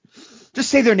 Just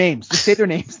say their names. Just say their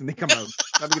names and they come out.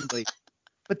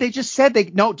 But they just said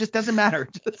it just doesn't matter.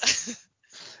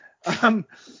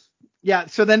 Yeah,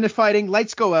 so then they're fighting.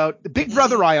 Lights go out. The Big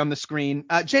Brother eye on the screen.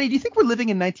 Jenny, do you think we're living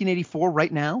in 1984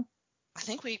 right now? I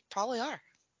think we probably are.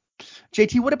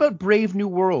 JT, what about Brave New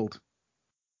World?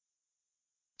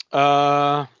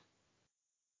 Yeah.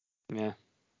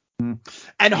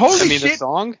 And holy shit. The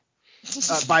song?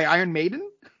 By Iron Maiden?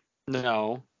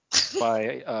 No.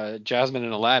 By Jasmine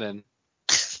and Aladdin.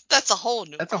 That's a whole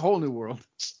new world.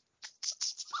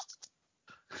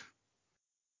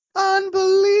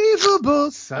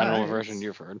 Unbelievable sight. I don't know what version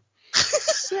you've heard.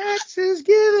 Sex is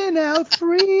given out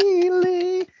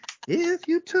freely. If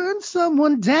you turn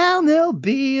someone down, they'll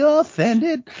be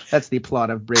offended. That's the plot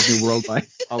of Brave New World by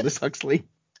Aldous Huxley.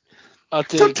 I'll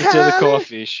take you to the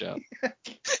coffee shop.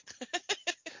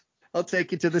 I'll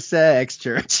take you to the sex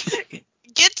church.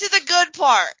 Get to the good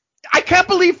part. I can't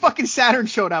believe fucking Saturn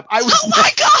showed up. Oh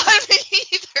my god, me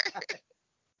either.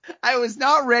 I was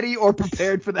not ready or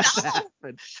prepared for that to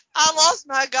happen. I lost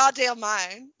my goddamn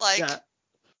mind. Like, yeah.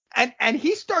 And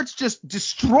he starts just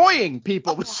destroying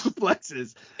people with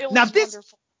suplexes. It was now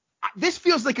wonderful. This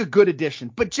feels like a good addition.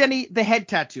 But Jenny, the head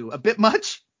tattoo, a bit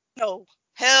much? No.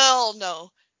 Hell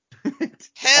no. All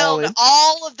Hell no. in?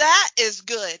 All of that is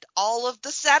good. All of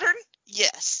the Saturn,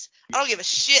 yes. I don't give a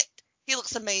shit. He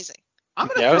looks amazing. I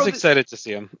was excited to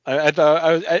see him. I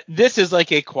thought this is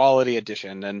like a quality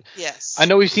addition, and yes, I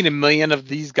know we've seen a million of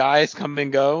these guys come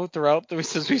and go throughout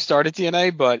since we started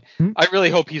TNA, but I really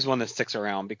hope he's one that sticks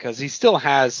around because he still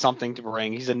has something to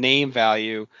bring. He's a name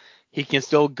value. He can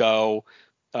still go.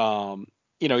 He's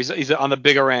on the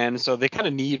bigger end, so they kind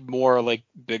of need more like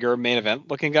bigger main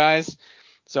event looking guys.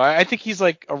 So I think he's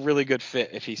like a really good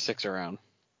fit if he sticks around.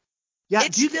 Yeah,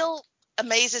 it still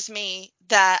amazes me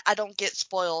that I don't get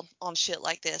spoiled on shit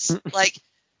like this. Like,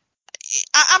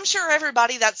 I'm sure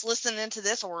everybody that's listening to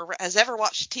this or has ever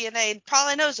watched TNA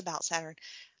probably knows about Saturn.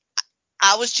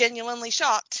 I was genuinely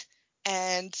shocked,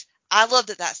 and I love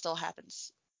that still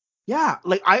happens. Yeah,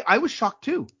 like I was shocked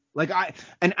too. Like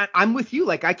I'm with you.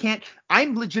 Like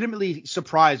I'm legitimately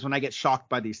surprised when I get shocked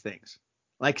by these things.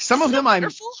 Like some of them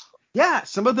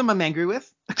some of them I'm angry with,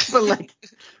 but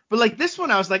like this one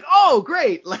I was like, oh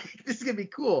great, like this is gonna be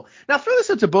cool. Now throw this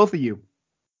out to both of you.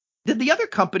 Did the other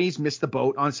companies miss the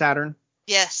boat on Saturn?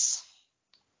 Yes.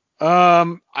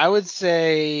 I would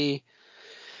say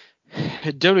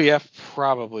WWF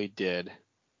probably did.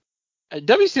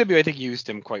 WCW I think used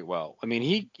him quite well. I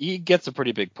mean he gets a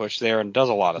pretty big push there and does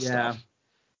a lot of stuff.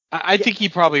 I think he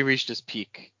probably reached his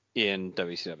peak in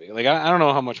WCW. Like I don't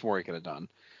know how much more he could have done.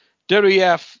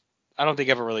 WWF I don't think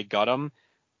ever really got him,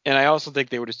 and I also think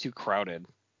they were just too crowded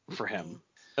for him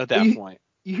at that point.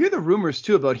 You hear the rumors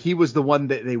too about he was the one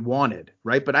that they wanted,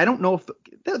 right? But I don't know if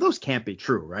those can't be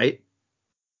true, right?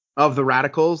 Of the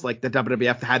Radicals, like the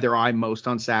WWF had their eye most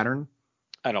on Saturn.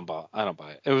 I don't buy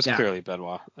it. It was clearly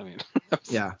Benoit. I mean,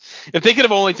 if they could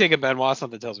have only taken Benoit,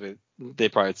 something tells me they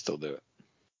probably still do it.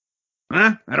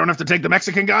 I don't have to take the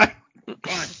Mexican guy.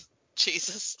 Come on.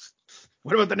 Jesus.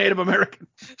 What about the Native American?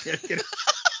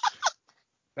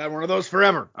 Had one of those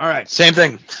forever. All right. Same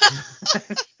thing.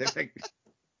 Same thing.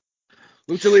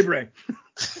 Lucha Libre.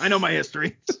 I know my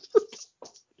history.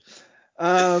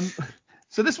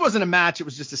 So this wasn't a match. It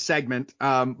was just a segment.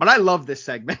 But I love this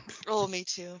segment. Oh, me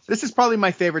too. This is probably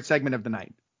my favorite segment of the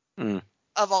night.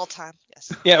 Of all time,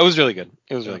 yes. Yeah, it was really good.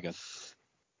 It was really good.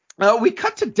 We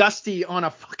cut to Dusty on a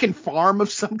fucking farm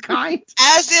of some kind.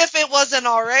 As if it wasn't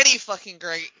already fucking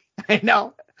great. I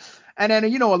know. And then,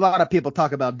 a lot of people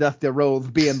talk about Dusty Rhodes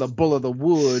being the bull of the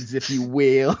woods, if you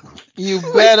will. You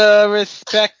better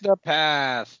respect the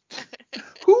past.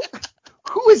 Who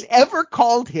has ever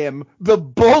called him the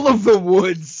bull of the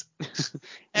woods?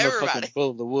 Everybody. The bull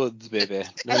of the woods, baby.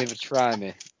 Don't even try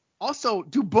me. Also,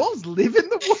 do bulls live in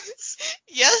the woods?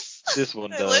 Yes. This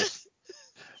one does.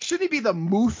 Shouldn't he be the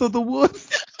moose of the woods?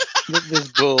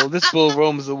 This bull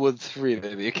roams the woods free,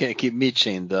 baby. You can't keep me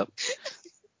chained up.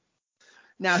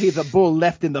 Now he's a bull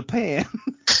left in the pan.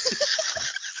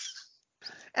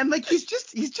 And like he's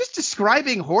just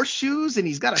describing horseshoes, and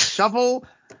he's got a shovel,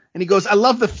 and he goes, "I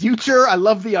love the future, I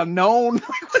love the unknown."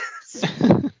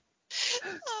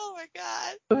 Oh my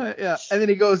god. Yeah, and then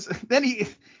he goes,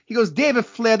 David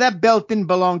Flair, that belt didn't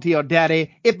belong to your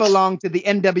daddy. It belonged to the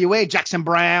NWA, Jackson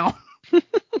Brown.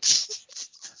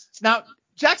 Now,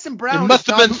 Jackson Brown. It must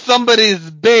have been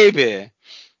somebody's baby.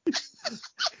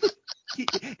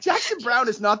 Jackson Brown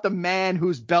is not the man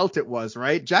whose belt it was,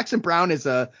 right? Jackson Brown is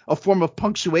a form of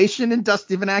punctuation in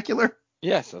Dusty vernacular.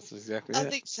 Yes, that's exactly it. I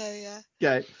think so, yeah.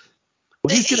 Okay.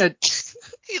 Well, he's gonna.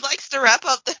 He likes to wrap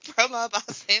up the promo by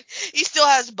saying he still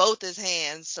has both his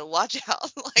hands, so watch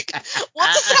out. Like,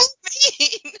 what does that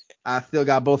mean? I still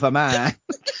got both of mine.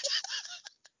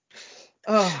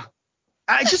 Oh,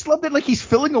 I just love that. Like he's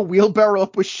filling a wheelbarrow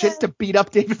up with shit to beat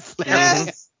up David Flair.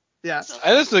 Yes. Yeah.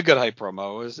 This is a good hype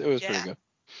promo. It was pretty good.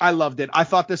 I loved it. I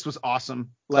thought this was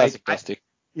awesome. Classic Dusty.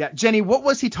 Yeah, Jenny, what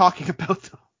was he talking about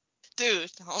though?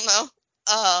 Dude, I don't know.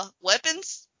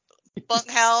 Weapons,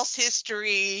 bunkhouse,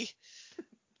 history.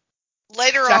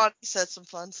 Later on, he said some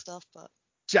fun stuff, but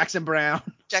Jackson Brown,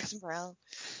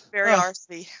 very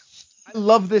RC. I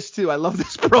love this too. I love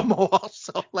this promo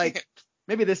also. Like,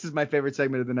 maybe this is my favorite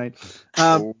segment of the night.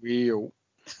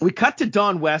 We cut to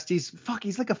Don West. He's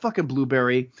like a fucking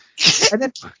blueberry. And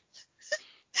then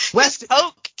West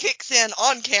kicks in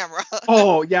on camera.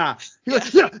 Oh, yeah.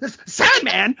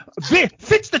 Sandman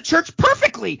fits the church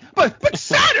perfectly, but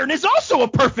Saturn is also a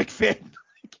perfect fit.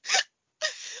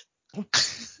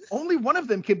 Only one of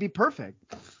them can be perfect.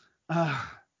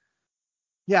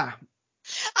 Yeah.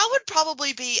 I would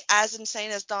probably be as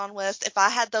insane as Don West if I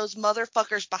had those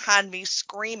motherfuckers behind me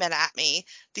screaming at me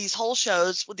these whole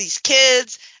shows with these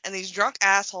kids and these drunk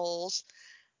assholes.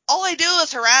 All I do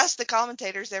is harass the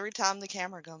commentators every time the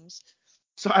camera comes.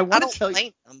 So I want to tell you.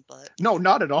 Blame them, but No,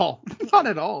 not at all. Not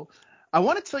at all. I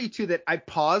want to tell you, too, that I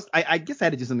paused. I guess I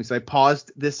had to do something, so I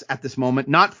paused this at this moment,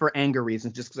 not for anger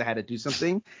reasons, just because I had to do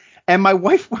something. And my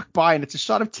wife walked by, and it's a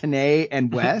shot of TNA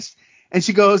and West, and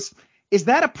she goes, is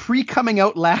that a pre-coming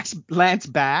out Lance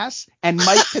Bass and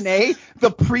Mike TNA, the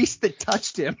priest that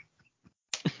touched him?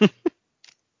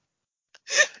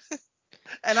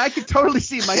 And I could totally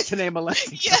see Mike TNA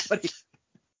molesting somebody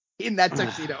in that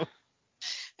tuxedo.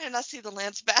 And I see the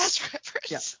Lance Bass reference.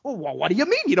 Yeah. Well, what do you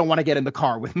mean you don't want to get in the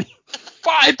car with me?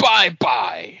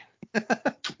 Bye.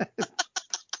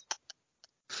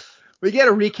 We get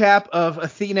a recap of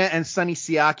Athena and Sonny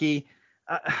Siaki.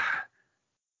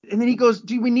 And then he goes,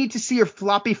 do we need to see her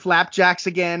floppy flapjacks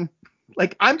again?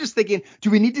 Like, I'm just thinking,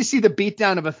 do we need to see the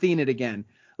beatdown of Athena again?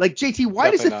 Like, JT, why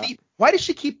does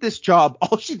she keep this job?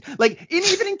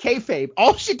 Even in kayfabe,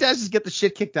 all she does is get the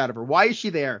shit kicked out of her. Why is she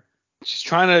there? She's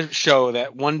trying to show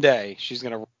that one day she's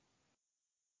going to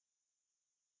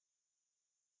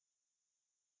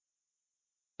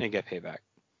and get payback.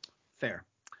 Fair.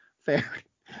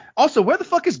 Also, where the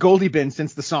fuck has Goldie been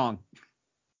since the song?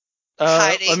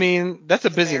 Hiding. I mean, that's a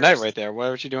busy night right there.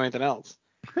 Why would she do anything else?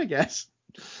 I guess.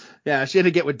 Yeah, she had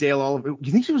to get with Dale Oliver.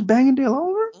 You think she was banging Dale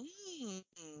Oliver?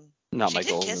 Not my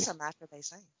goal. She did kiss him after they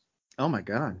sang. Oh my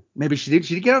God. Maybe she did.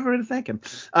 She did get over to thank him.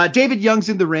 David Young's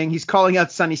in the ring. He's calling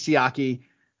out Sonny Siaki.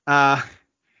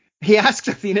 He asks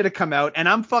Athena to come out, and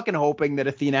I'm fucking hoping that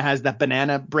Athena has that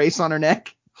banana brace on her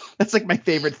neck. That's like my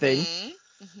favorite thing.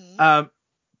 Mm-hmm.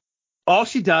 All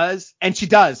she does, and she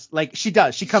does.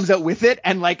 She comes out with it,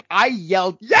 and like I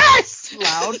yelled yes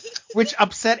loud, which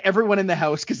upset everyone in the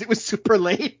house because it was super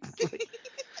late.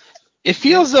 It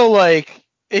feels though like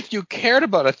if you cared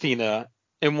about Athena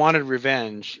and wanted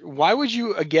revenge, why would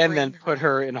you then put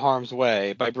her in harm's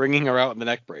way by bringing her out in the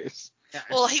neck brace?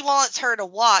 Well, he wants her to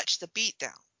watch the beatdown.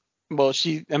 Well,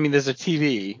 there's a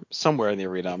TV somewhere in the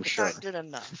arena, I'm sure. Not good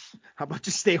enough. How about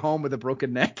just stay home with a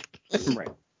broken neck? Right.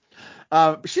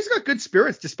 She's got good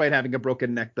spirits despite having a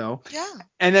broken neck, though. Yeah.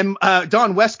 And then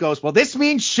Don West goes, well, this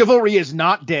means chivalry is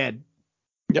not dead.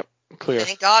 Yep, clear.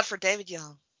 Thank God for David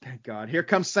Young. Thank God. Here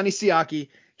comes Sonny Siaki.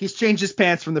 He's changed his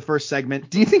pants from the first segment.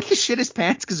 Do you think he shit his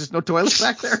pants because there's no toilet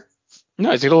back there?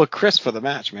 No, he's going to look crisp for the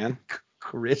match, man.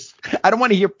 Crisp. I don't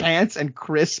want to hear pants and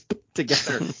crisp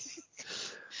together.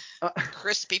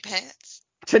 Crispy pants.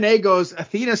 TNA goes,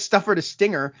 Athena stuffed a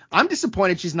stinger. I'm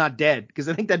disappointed she's not dead because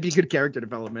I think that'd be good character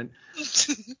development.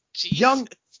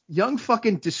 Young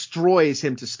fucking destroys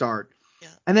him to start. Yeah.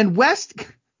 And then West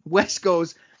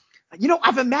goes,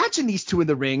 I've imagined these two in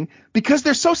the ring because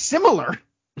they're so similar.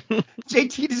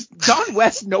 JT, does Don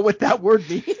West know what that word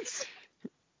means?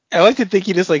 I like to think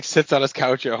he just sits on his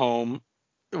couch at home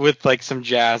with some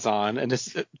jazz on and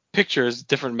just pictures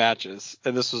different matches.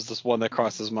 And this was this one that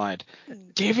crossed his mind.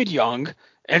 David Young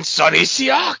and Sonny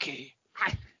Siaki.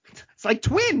 It's like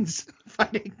twins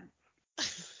fighting.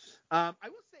 I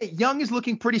will say Young is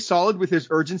looking pretty solid with his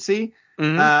urgency.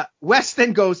 Mm-hmm. West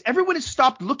then goes, everyone has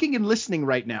stopped looking and listening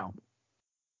right now.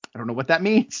 I don't know what that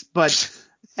means, but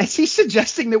is he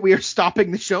suggesting that we are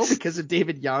stopping the show because of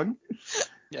David Young?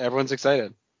 Yeah, everyone's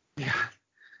excited. Yeah.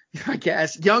 I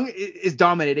guess. Young is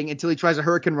dominating until he tries a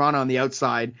Hurricane Rana on the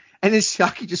outside, and then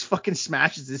Siaki just fucking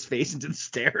smashes his face into the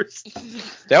stairs.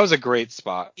 That was a great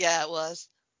spot. Yeah, it was.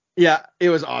 Yeah, it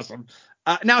was awesome.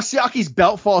 Now Siaki's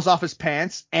belt falls off his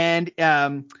pants, and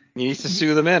he needs to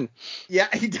sue them in. Yeah,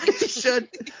 he should.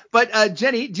 But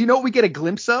Jenny, do you know what we get a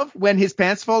glimpse of when his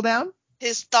pants fall down?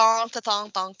 His thong.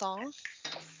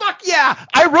 Fuck yeah!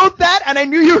 I wrote that, and I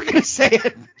knew you were going to say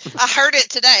it. I heard it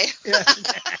today. Yeah.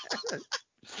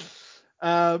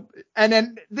 And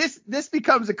then this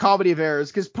becomes a comedy of errors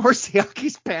because poor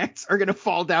Siaki's pants are going to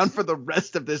fall down for the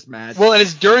rest of this match. Well, and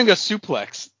it's during a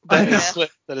suplex that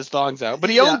his thong's out.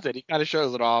 But he owns it. He kind of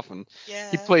shows it off, and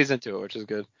he plays into it, which is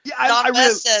good. Yeah, Don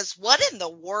West says, what in the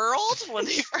world? When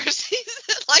he first sees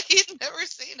it, like he'd never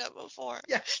seen it before.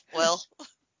 Yeah. Well.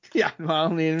 Yeah, well, I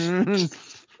mean,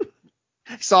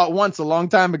 I saw it once a long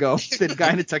time ago. The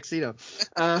guy in a tuxedo.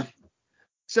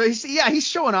 So he's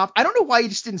showing off. I don't know why he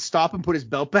just didn't stop and put his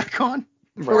belt back on.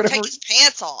 Or take his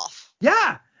pants off.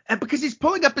 Yeah, and because he's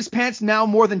pulling up his pants now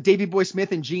more than Davey Boy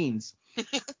Smith in jeans.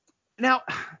 Now,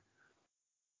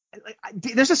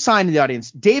 there's a sign in the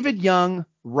audience. David Young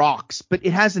rocks, but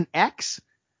it has an X.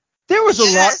 There was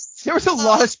a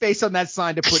lot of space on that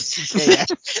sign to put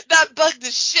CKX. That bugged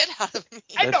the shit out of me.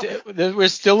 I know. We're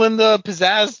still in the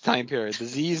pizzazz time period. The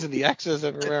Z's and the X's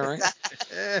everywhere,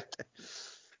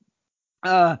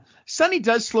 right? Sonny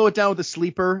does slow it down with a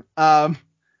sleeper.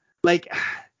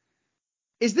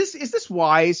 Is this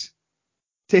wise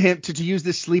to him to use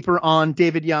this sleeper on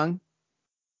David Young?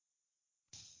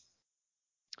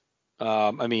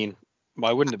 I mean,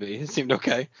 why wouldn't it be? It seemed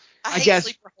okay. I hate guess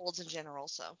sleeper holds in general,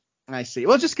 so. I see.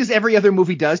 Well, just because every other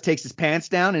movie takes his pants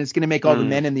down, and it's going to make all the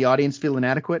men in the audience feel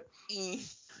inadequate.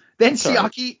 Then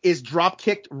Siaki is drop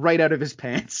kicked right out of his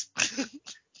pants.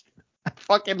 I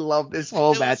fucking love this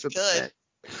whole match. Good.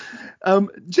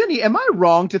 Jenny, am I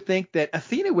wrong to think that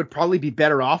Athena would probably be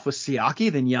better off with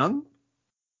Siaki than Young?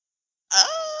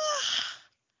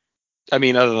 I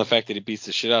mean, other than the fact that he beats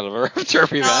the shit out of her after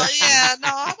every match. Yeah, no,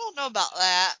 I don't know about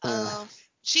that.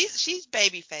 She's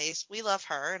babyface. We love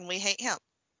her, and we hate him.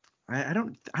 I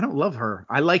don't love her.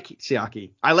 I like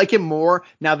Siaki. I like him more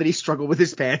now that he struggled with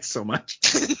his pants so much.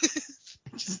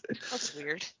 That's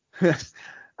weird.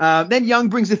 Then Young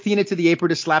brings Athena to the apron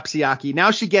to slap Siaki.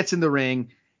 Now she gets in the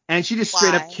ring, and she just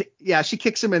straight up, she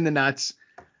kicks him in the nuts.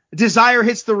 Desire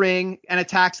hits the ring and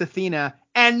attacks Athena,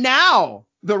 and now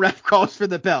the ref calls for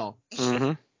the bell.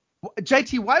 Mm-hmm.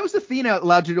 JT, why was Athena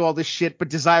allowed to do all this shit, but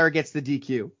Desire gets the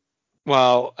DQ?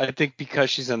 Well, I think because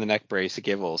she's on the neck brace, it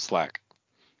gave a little slack.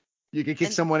 You could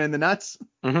kick someone in the nuts?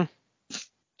 Mm-hmm.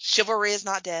 Chivalry is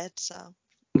not dead, so.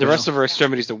 The rest of her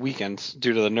extremities are weakened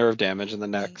due to the nerve damage in the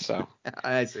neck, so.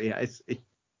 I see.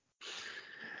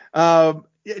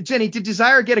 Jenny, did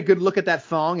Desire get a good look at that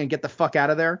thong and get the fuck out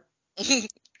of there?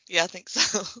 Yeah, I think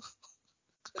so.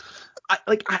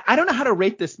 I don't know how to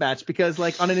rate this match because,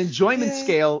 like, on an enjoyment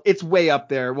scale, it's way up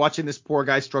there. Watching this poor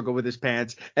guy struggle with his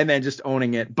pants and then just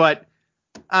owning it, but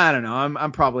I don't know.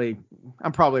 I'm probably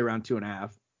around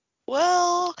 2.5.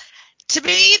 Well, to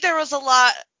me, there was a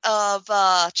lot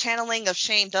of channeling of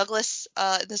Shane Douglas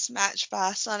in this match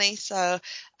by Sonny. So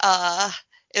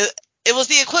it was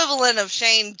the equivalent of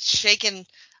Shane shaking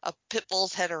a pit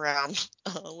bull's head around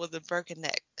with a broken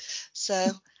neck.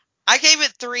 So I gave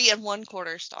it 3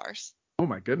 1/4 stars. Oh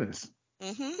my goodness.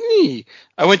 Mm-hmm.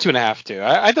 I went 2.5 too.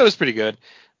 I thought it was pretty good.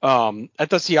 I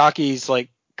thought Siaki's like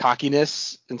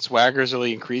cockiness and swagger has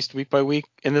really increased week by week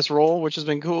in this role, which has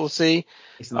been cool to see.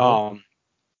 I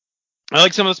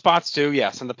like some of the spots too.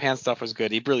 Yes, and the pants stuff was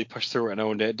good. He really pushed through it and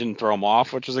owned it. Didn't throw him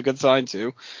off, which was a good sign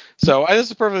too. So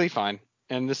this is perfectly fine.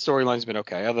 And this storyline's been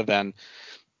okay, other than,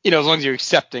 as long as you're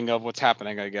accepting of what's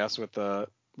happening, I guess, with the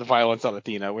violence on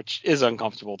Athena, which is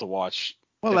uncomfortable to watch.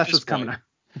 Well, that's what's coming up.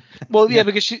 Well, yeah,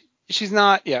 because she's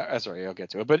not. Yeah, sorry, I'll get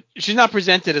to it. But she's not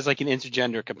presented as like an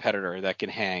intergender competitor that can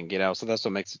hang, so that's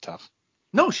what makes it tough.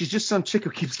 No, she's just some chick who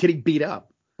keeps getting beat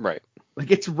up. Right.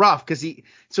 Like, it's rough because he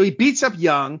beats up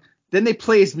Young. Then they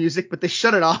play his music, but they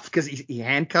shut it off because he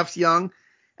handcuffs Young.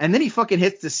 And then he fucking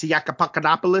hits the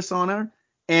Siakapakadopoulos on her.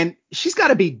 And she's got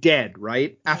to be dead,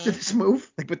 right? After this move,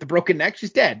 like with the broken neck,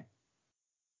 she's dead.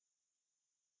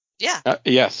 Yeah.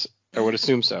 Yes, I would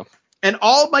assume so. And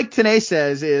all Mike Tenay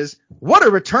says is, "What a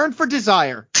return for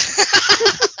Desire."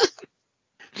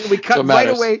 We cut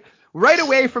right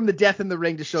away from the death in the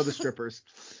ring to show the strippers.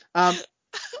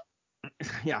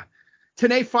 Yeah.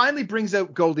 Tenay finally brings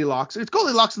out Goldilocks. It's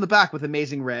Goldilocks in the back with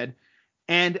Amazing Red.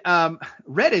 And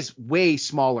Red is way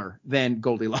smaller than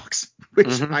Goldilocks,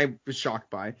 which I was shocked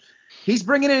by. He's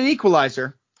bringing in an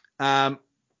equalizer, Alexis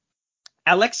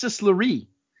Laree.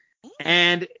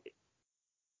 And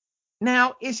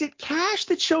now, is it Cash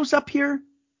that shows up here?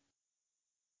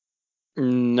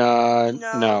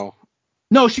 No.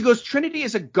 No, she goes, Trinity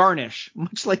is a garnish,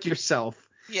 much like yourself.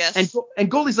 Yes.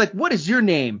 And Goldie's like, what is your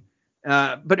name?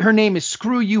 But her name is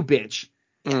Screw You, Bitch.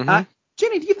 Mm-hmm.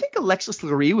 Jenny, do you think Alexis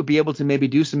Laree would be able to maybe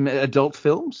do some adult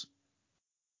films?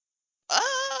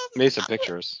 Maybe some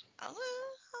pictures.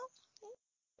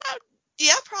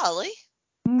 Yeah, probably.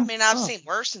 I mean, I've seen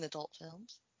worse in adult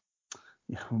films.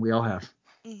 Yeah, we all have.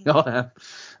 We all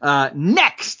have.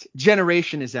 Next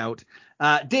Generation is out.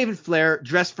 David Flair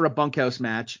dressed for a bunkhouse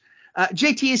match.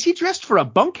 JT, is he dressed for a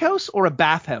bunkhouse or a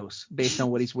bathhouse based on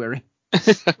what he's wearing?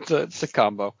 It's a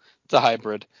combo. It's a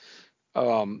hybrid.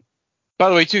 By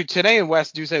the way, too, Tenay and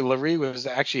West do say Laree was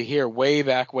actually here way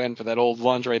back when for that old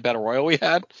lingerie battle royal we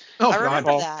had. Oh, I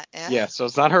remember that. Yeah, so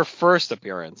it's not her first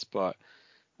appearance, but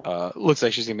looks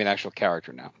like she's going to be an actual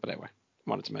character now. But anyway,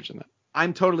 wanted to mention that.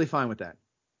 I'm totally fine with that.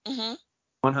 Mm-hmm.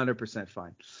 100%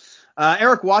 fine.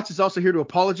 Eric Watts is also here to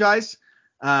apologize.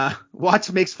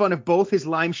 Watts makes fun of both his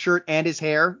lime shirt and his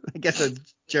hair. I guess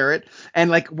that's Jarrett. And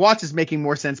like Watts is making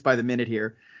more sense by the minute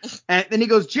here. And then he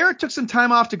goes, Jarrett took some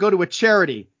time off to go to a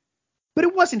charity, but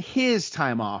it wasn't his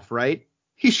time off, right?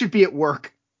 He should be at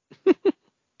work.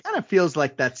 Kind of feels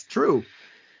like that's true.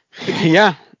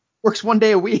 Yeah. Works one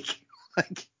day a week.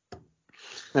 Like,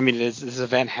 I mean, does this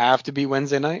event have to be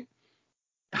Wednesday night?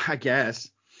 I guess.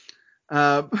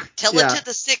 Tell it to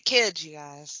the sick kids, you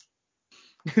guys.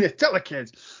 Tell the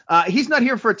kids. He's not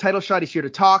here for a title shot. He's here to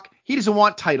talk. He doesn't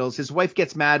want titles. His wife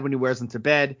gets mad when he wears them to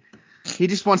bed. He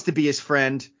just wants to be his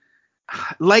friend.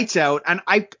 Lights out. And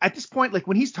at this point, like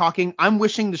when he's talking, I'm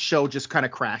wishing the show just kind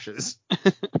of crashes.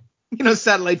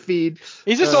 Satellite feed.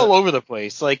 He's just all over the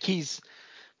place. Like it's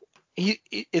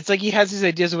like he has his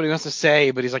ideas of what he wants to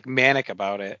say, but he's like manic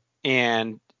about it.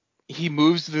 And he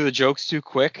moves through the jokes too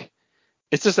quick.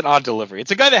 It's just an odd delivery.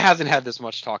 It's a guy that hasn't had this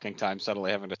much talking time,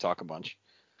 suddenly having to talk a bunch.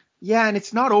 Yeah, and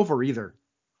it's not over either.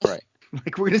 Right.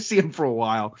 Like, we're going to see him for a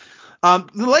while. The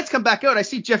lights come back out. I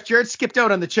see Jeff Jarrett skipped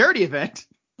out on the charity event.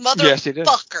 Motherfucker. Yes, he did.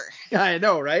 Yeah, I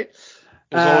know, right?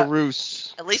 It was all a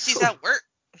ruse. At least he's at work.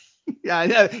 Yeah, I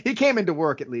know. He came into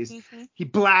work at least. Mm-hmm. He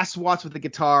blasts Watts with the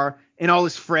guitar, and all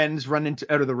his friends run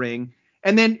out of the ring.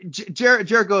 And then Jarrett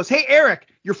goes, "Hey, Eric,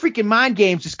 your freaking mind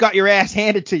games just got your ass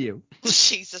handed to you."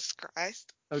 Jesus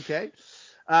Christ. Okay.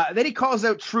 Then he calls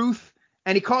out Truth,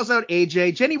 and he calls out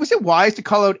AJ. Jenny, was it wise to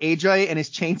call out AJ and his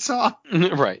chainsaw?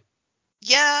 Right.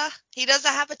 Yeah, he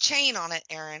doesn't have a chain on it,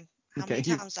 Aaron. How many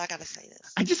times I gotta say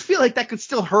this? I just feel like that could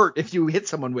still hurt if you hit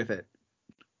someone with it.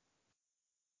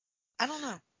 I don't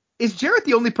know. Is Jarrett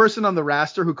the only person on the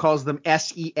roster who calls them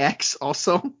SEX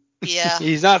also? Yeah.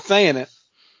 He's not saying it.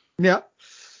 Yeah.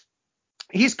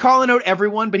 He's calling out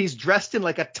everyone, but he's dressed in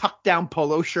like a tucked down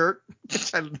polo shirt.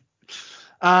 And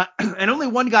only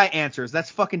one guy answers. That's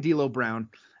fucking D'Lo Brown,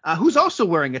 who's also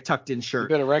wearing a tucked in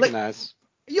shirt. You better recognize.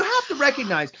 Like, you have to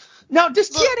recognize. Now, does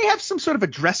TNA have some sort of a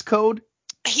dress code?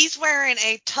 He's wearing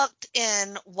a tucked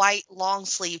in white long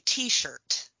sleeve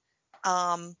t-shirt,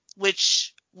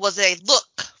 which was a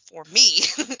look for me.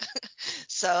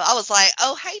 So I was like,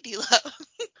 oh, hey, D'Lo.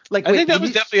 I think that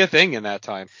was definitely a thing in that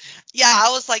time. Yeah,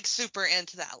 I was like super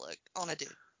into that look on a dude.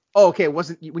 Oh, okay. It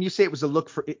wasn't when you say it was a look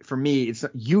for me, it's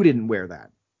not, you didn't wear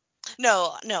that.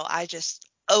 No, I just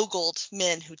ogled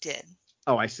men who did.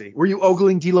 Oh, I see. Were you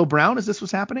ogling D'Lo Brown as this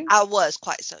was happening? I was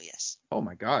quite so, yes. Oh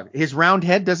my God. His round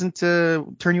head doesn't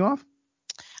turn you off?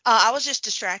 I was just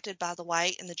distracted by the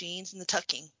white and the jeans and the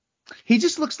tucking. He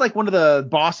just looks like one of the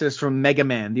bosses from Mega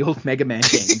Man, the old Mega Man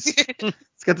games.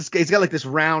 He's got like this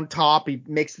round top. He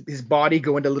makes his body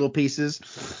go into little pieces.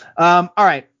 All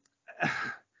right.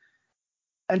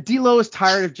 And D'Lo is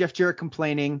tired of Jeff Jarrett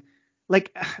complaining.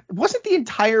 Like, wasn't the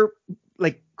entire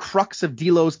like crux of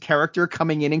D'Lo's character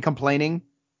coming in and complaining?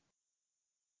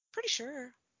 Pretty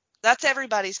sure. That's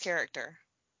everybody's character.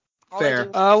 Fair.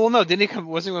 Well, no, didn't he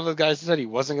wasn't he one of those guys who said he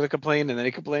wasn't going to complain and then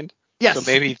he complained? Yes. So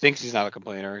maybe he thinks he's not a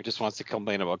complainer. He just wants to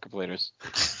complain about complainers.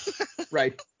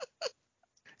 Right.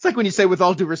 It's like when you say with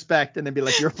all due respect and then be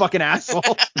like, you're a fucking asshole.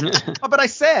 Oh, but I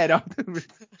said.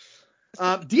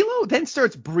 D'Lo then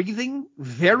starts breathing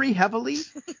very heavily.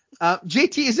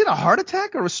 JT, is it a heart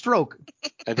attack or a stroke?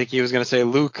 I think he was going to say,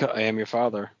 Luke, I am your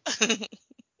father.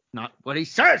 Not what he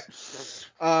says.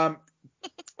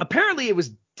 Apparently it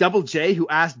was Double J who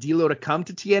asked D'Lo to come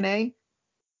to TNA.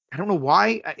 I don't know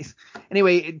why.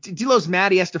 Anyway, D'Lo's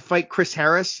mad. He has to fight Chris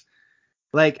Harris.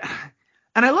 Like,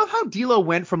 and I love how D'Lo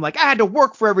went from like, I had to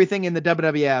work for everything in the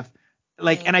WWF.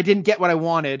 Like, and I didn't get what I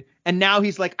wanted. And now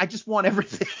he's like, I just want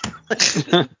everything.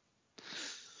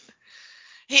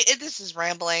 This is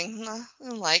rambling.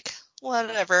 I'm like,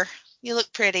 whatever. You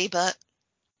look pretty, but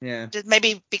yeah, just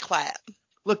maybe be quiet.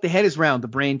 Look, the head is round. The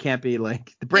brain can't be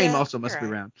like, the brain also must be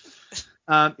round.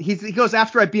 He goes,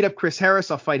 after I beat up Chris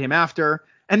Harris, I'll fight him after.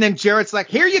 And then Jarrett's like,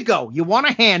 here you go. You want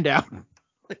a handout?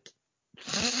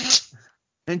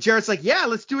 And Jarrett's like, yeah,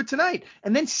 let's do it tonight.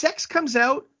 And then Sex comes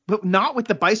out, but not with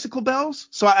the bicycle bells.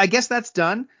 So I guess that's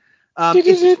done.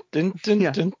 It's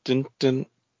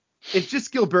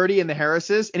just Gilberti and the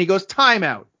Harrises. And he goes,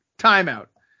 timeout.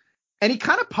 And he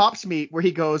kind of pops me where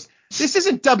he goes, this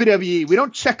isn't WWE. We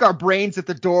don't check our brains at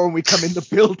the door when we come in the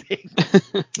building.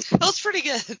 That was pretty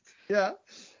good. Yeah.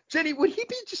 Jenny, would he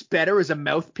be just better as a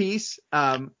mouthpiece?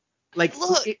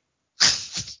 Look.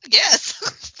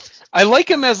 Yes. I like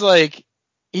him as like,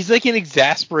 he's like an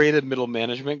exasperated middle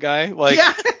management guy. Like,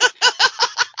 yeah.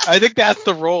 I think that's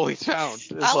the role he's found.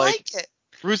 I like it.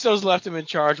 Russo's left him in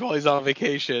charge while he's on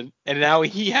vacation, and now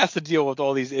he has to deal with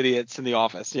all these idiots in the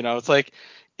office. You know, it's like,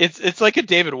 It's like a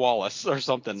David Wallace or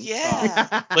something.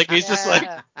 Yeah. Like he's just like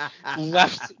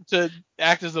left to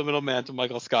act as the middleman to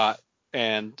Michael Scott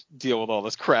and deal with all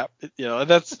this crap. You know,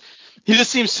 he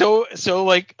just seems so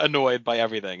like annoyed by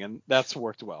everything, and that's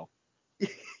worked well.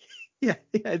 Yeah,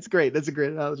 it's great. That's a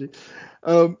great analogy.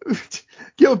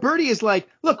 Gilberti is like,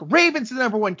 look, Raven's the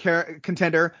number one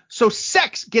contender, so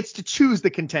Sex gets to choose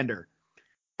the contender.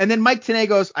 And then Mike Tenay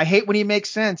goes, I hate when he makes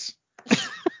sense.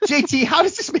 JT, how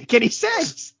does this make any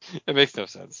sense? It makes no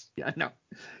sense. Yeah, no.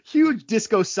 Huge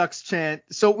disco sucks chant.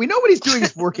 So we know what he's doing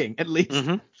is working, at least.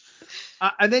 Mm-hmm.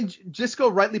 And then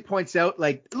Jisco rightly points out,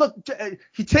 like, look,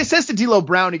 he says to D'Lo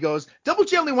Brown, he goes, Double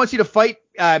J only wants you to fight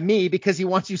me because he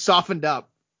wants you softened up.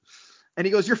 And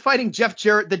he goes, you're fighting Jeff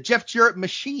Jarrett, the Jeff Jarrett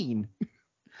machine.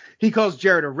 He calls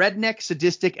Jarrett a redneck,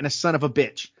 sadistic, and a son of a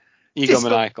bitch.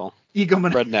 Egomaniacal.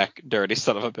 Redneck, dirty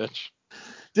son of a bitch.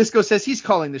 Disco says he's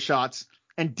calling the shots,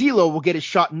 and D'Lo will get his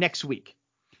shot next week.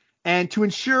 And to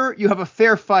ensure you have a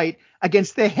fair fight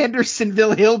against the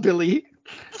Hendersonville Hillbilly,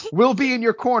 we'll be in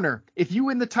your corner. If you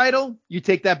win the title, you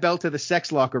take that belt to the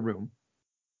sex locker room.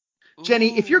 Ooh.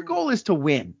 Jenny, if your goal is to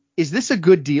win, is this a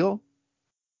good deal?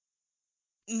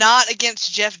 Not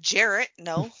against Jeff Jarrett,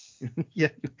 no. Yeah.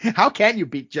 How can you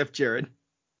beat Jeff Jarrett?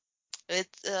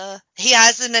 He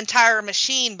has an entire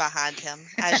machine behind him,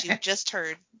 as you've just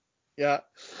heard. Yeah.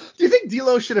 Do you think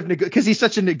D'Lo should have because he's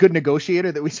such a good negotiator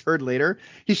that we heard later,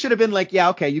 he should have been like,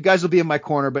 yeah, okay, you guys will be in my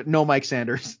corner, but no Mike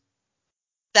Sanders.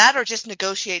 That or just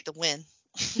negotiate the win.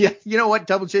 Yeah. You know what,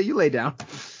 Double J, you lay down.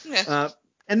 Yeah.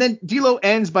 And then D'Lo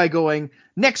ends by going,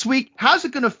 next week, how's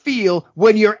it going to feel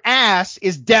when your ass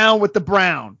is down with the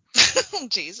brown?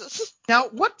 Jesus. Now,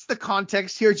 what's the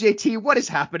context here, JT? What is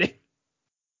happening?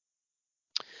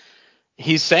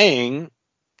 He's saying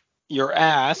your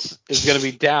ass is going to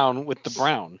be down with the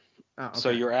brown. Oh, okay. So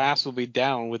your ass will be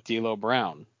down with D'Lo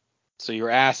Brown. So your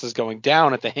ass is going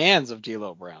down at the hands of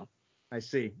D'Lo Brown. I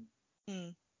see.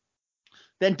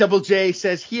 Then Double J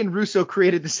says he and Russo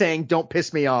created the saying, don't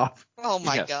piss me off. Oh,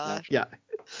 my God. Yeah.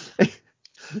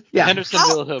 Yeah.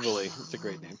 Hendersonville Hillbilly. It's a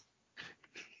great name.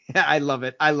 Yeah, I love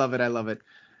it. Nobody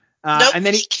and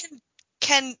then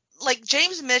can like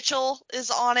James Mitchell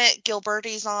is on it,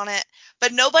 Gilberti's on it,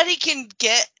 but nobody can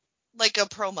get like a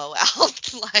promo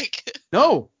out. Like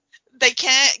no, they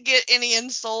can't get any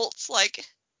insults. Like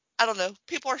I don't know,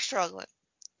 people are struggling.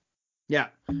 Yeah,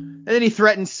 and then he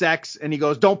threatens Sex, and he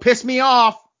goes, "Don't piss me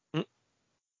off."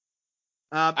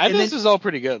 I think this is all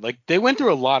pretty good. Like they went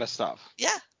through a lot of stuff.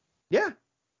 Yeah,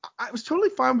 I was totally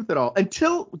fine with it all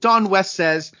until Don West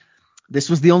says this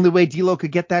was the only way D'Lo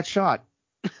could get that shot.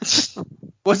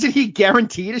 Wasn't he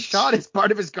guaranteed a shot as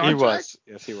part of his contract? He was.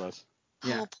 Yes, he was.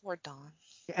 Yeah. Oh, poor Don.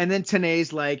 And then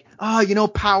Tenay's like,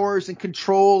 powers and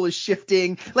control is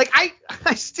shifting. Like, I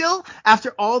still,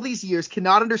 after all these years,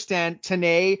 cannot understand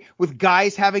Tenay with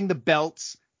guys having the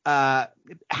belts,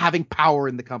 having power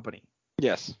in the company.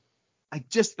 Yes.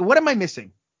 What am I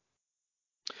missing?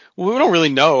 Well, we don't really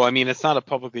know. I mean, it's not a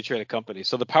publicly traded company,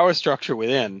 so the power structure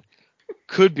within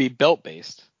could be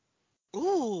belt-based.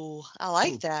 Ooh, I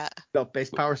like that.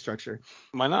 Belt-based power structure.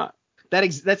 Why not?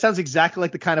 That sounds exactly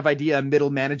like the kind of idea a middle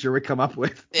manager would come up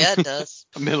with. Yeah, it does.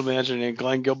 A middle manager named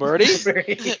Glenn Gilberti.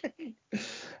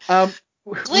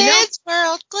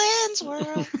 Glenn's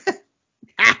World.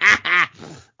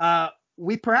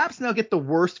 We perhaps now get the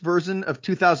worst version of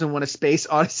 2001: A Space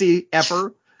Odyssey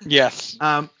ever. Yes.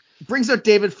 Brings out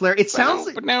David Flair. It sounds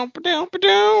like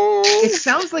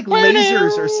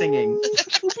lasers are singing.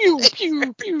 Pew,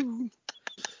 pew, pew.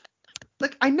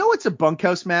 Like, I know it's a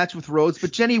bunkhouse match with Rhodes, but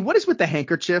Jenny, what is with the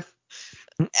handkerchief?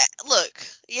 Look,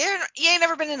 you ain't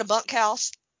never been in a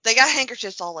bunkhouse. They got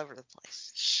handkerchiefs all over the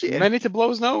place. Shit. Might need to blow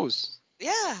his nose.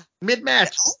 Yeah.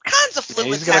 Mid-match. All kinds of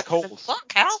fluids happen in the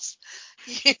bunkhouse.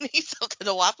 You need something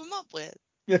to wipe them up with.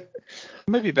 Yeah.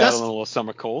 Maybe battling a little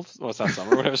summer cold. Well, it's not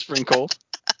summer, whatever, spring cold.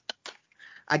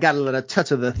 I got a little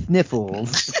touch of the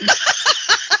sniffles.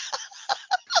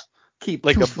 Keep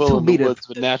like a bull in the woods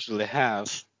would naturally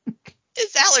have.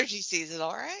 It's allergy season,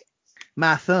 all right?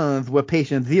 My sons were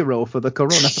patient zero for the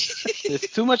corona. There's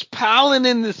too much pollen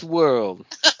in this world.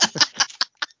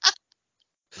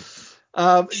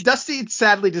 Dusty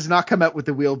sadly does not come out with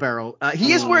the wheelbarrow.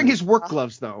 He is wearing his work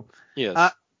gloves, though.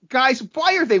 Yes. Guys,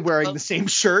 why are they wearing the same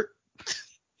shirt?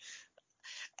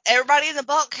 Everybody in the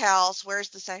bunkhouse wears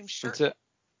the same shirt. That's it.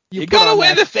 You gotta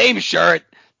wear the same shirt.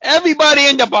 Everybody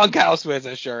in the bunkhouse wears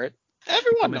a shirt.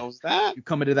 Everyone knows that. You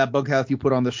come into that bunkhouse, you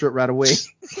put on the shirt right away.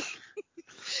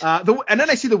 And then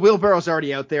I see the wheelbarrow's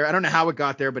already out there. I don't know how it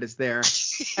got there, but it's there.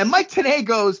 And Mike Tenay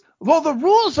goes, well, the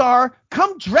rules are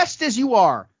come dressed as you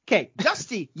are. Okay,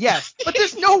 Dusty, yes, but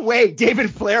there's no way David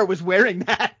Flair was wearing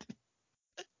that.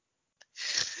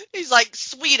 He's like,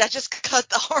 sweet, I just cut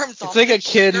the arms off. It's like a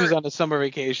kid shirt. who's on a summer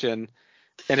vacation,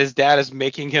 and his dad is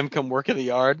making him come work in the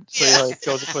yard, so he like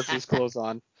goes and puts his clothes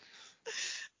on.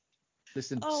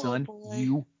 Listen, Oh, son, boy.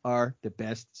 you are the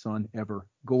best son ever.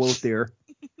 Go out there,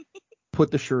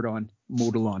 put the shirt on,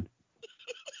 mow the lawn.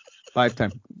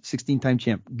 5-time, 16-time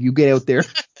champ. You get out there,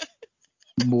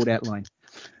 mow that line.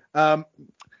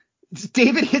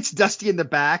 David hits Dusty in the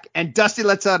back, and Dusty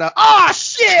lets out a, "Oh,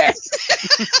 shit!"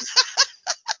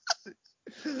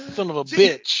 Son of a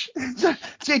bitch.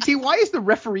 JT, why is the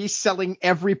referee selling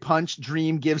every punch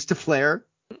Dream gives to Flair?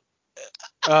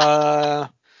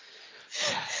 Look,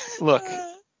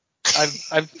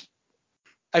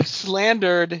 I've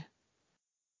slandered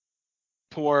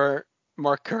poor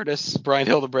Mark Curtis, Brian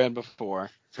Hildebrand before,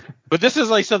 but this is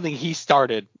like something he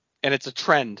started, and it's a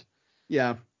trend.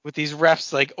 Yeah. With these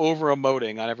refs like over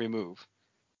emoting on every move,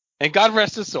 and God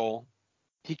rest his soul,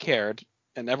 he cared,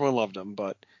 and everyone loved him,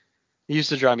 but he used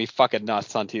to drive me fucking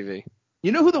nuts on TV.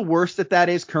 You know who the worst at that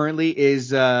is currently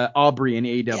is Aubrey in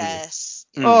AEW. Yes.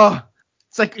 Oh,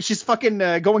 it's like she's fucking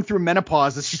going through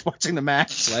menopause as she's watching the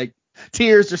match. Like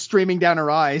tears are streaming down her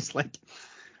eyes. Like,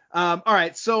 all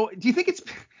right. So do you think it's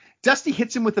Dusty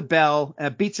hits him with a bell,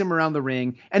 beats him around the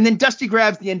ring, and then Dusty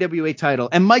grabs the NWA title,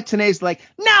 and Mike Tenay's like,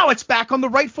 now it's back on the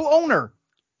rightful owner.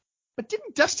 But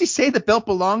didn't Dusty say the belt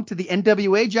belonged to the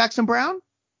NWA, Jackson Brown?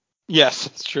 Yes,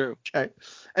 it's true. Okay.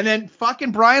 And then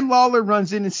fucking Brian Lawler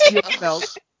runs in and steals the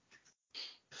belt.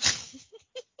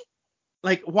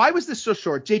 Like, why was this so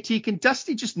short? JT, can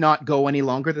Dusty just not go any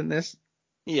longer than this?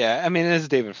 Yeah, I mean, as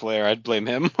David Flair, I'd blame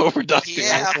him over Dusty.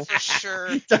 Yeah, for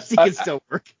sure. Dusty can still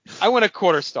work. I went a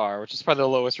quarter star, which is probably the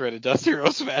lowest rated Dusty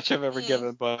Rhodes match I've ever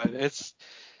given, but it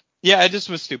just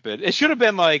was stupid. It should have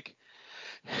been like,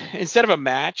 instead of a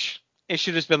match, it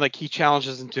should have been like he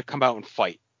challenges him to come out and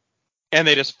fight. And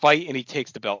they just fight and he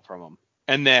takes the belt from him.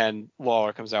 And then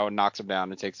Lawler comes out and knocks him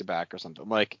down and takes it back or something.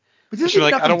 Like,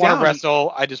 I don't want to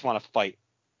wrestle, I just want to fight.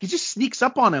 He just sneaks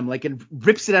up on him like and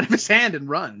rips it out of his hand and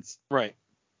runs. Right.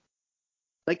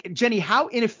 Like, Jenny, how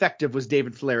ineffective was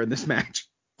David Flair in this match?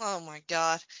 Oh my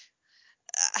God.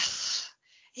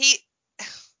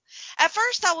 At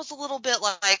first I was a little bit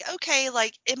like, okay,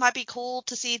 like it might be cool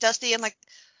to see Dusty in like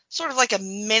sort of like a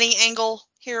mini angle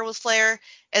here with Flair.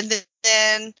 And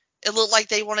then it looked like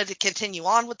they wanted to continue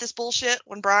on with this bullshit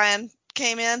when Brian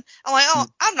came in. I'm like, oh,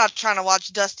 I'm not trying to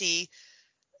watch Dusty,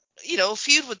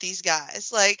 feud with these guys.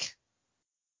 Like,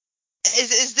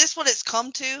 is this what it's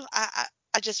come to?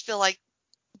 I just feel like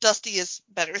Dusty is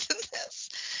better than this.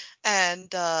 And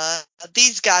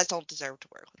these guys don't deserve to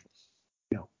work with him.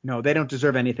 No, they don't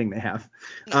deserve anything they have.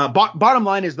 No. Bottom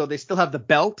line is, though, they still have the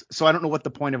belt, so I don't know what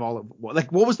the point of all of it.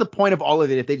 Like, what was the point of all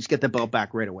of it if they just get the belt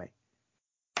back right away?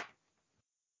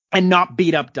 And not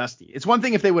beat up Dusty. It's one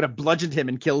thing if they would have bludgeoned him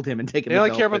and killed him and taken the belt. They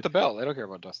don't care about the belt. They don't care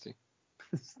about Dusty.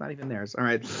 It's not even theirs. All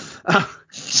right.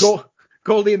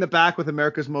 Goldie in the back with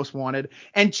America's Most Wanted.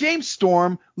 And James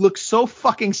Storm looks so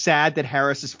fucking sad that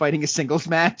Harris is fighting a singles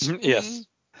match. Yes.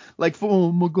 Like,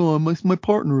 oh my God, my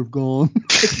partner have gone. It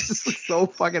just looks so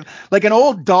fucking like an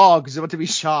old dog who's about to be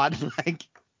shot. Like,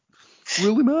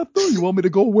 really, Martha? You want me to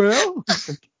go well?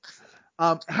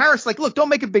 Harris, like, look, don't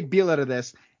make a big deal out of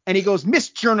this. And he goes, Miss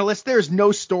Journalist, there's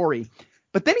no story.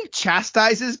 But then he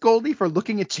chastises Goldie for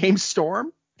looking at James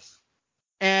Storm.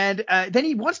 And then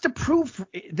he wants to prove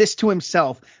this to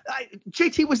himself.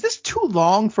 JT, was this too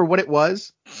long for what it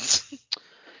was?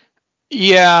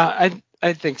 Yeah,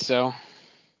 I think so.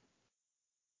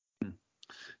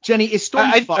 Jenny, is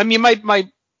Storm I mean,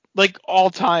 my like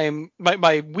all-time,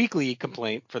 my weekly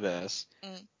complaint for this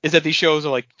is that these shows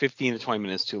are like 15 to 20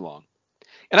 minutes too long.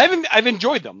 And I've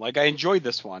enjoyed them. Like, I enjoyed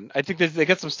this one. I think they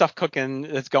got some stuff cooking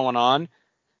that's going on.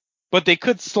 But they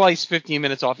could slice 15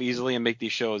 minutes off easily and make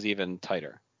these shows even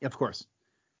tighter. Of course.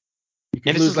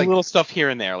 And it's just little stuff here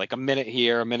and there, like a minute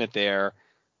here, a minute there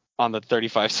on the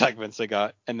 35 segments they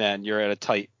got. And then you're at a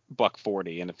tight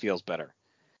 $140 and it feels better.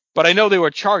 But I know they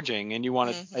were charging and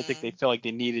I think they felt like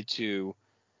they needed to.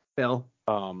 Bill.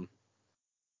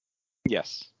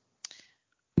 Yes.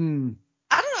 I don't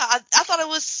know. I thought it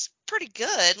was pretty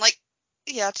good. Like,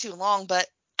 yeah, too long, but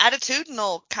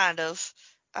attitudinal kind of.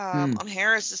 On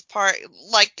Harris's part,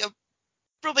 like a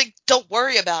real big don't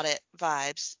worry about it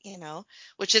vibes,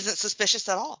 which isn't suspicious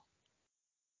at all.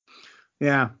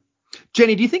 Yeah.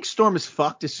 Jenny, do you think Storm is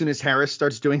fucked as soon as Harris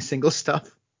starts doing single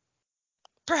stuff?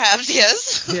 Perhaps,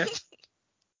 yes. Yeah.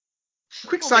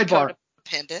 Quick sidebar.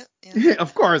 Codependent. Yeah,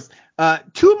 of course.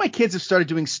 2 of my kids have started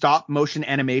doing stop motion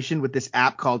animation with this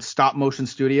app called Stop Motion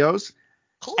Studios.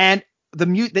 Cool. And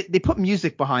they put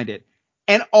music behind it,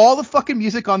 and all the fucking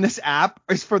music on this app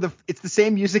is it's the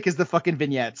same music as the fucking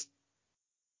vignettes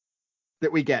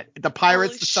that we get. The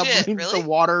pirates, Holy the shit, submarines, really? the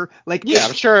water, like Yeah,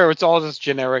 I'm sure it's all just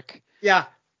generic yeah.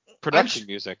 production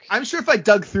music. I'm sure if I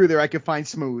dug through there, I could find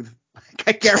Smooth.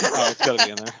 I guarantee. Oh, it's gotta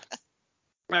be in there.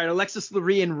 All right, Alexis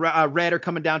Laree and Red are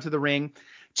coming down to the ring.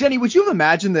 Jenny, would you have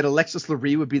imagined that Alexis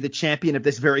Laree would be the champion of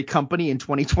this very company in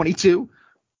 2022?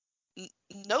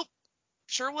 Nope.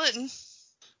 Sure wouldn't.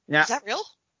 Yeah. Is that real?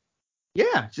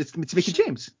 Yeah, it's Mickey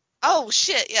James. Oh,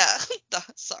 shit, yeah.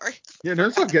 Sorry. Yeah, no,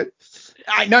 it's all good.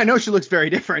 I know she looks very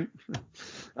different.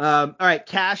 All right,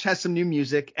 Cash has some new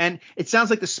music, and it sounds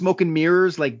like the Smoke and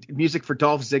Mirrors, like music for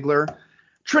Dolph Ziggler.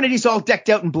 Trinity's all decked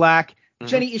out in black. Mm-hmm.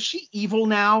 Jenny, is she evil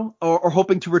now, or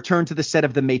hoping to return to the set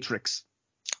of The Matrix?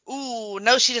 Ooh,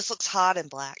 no, she just looks hot in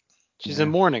black. She's in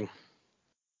mourning.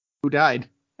 Who died?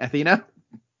 Athena?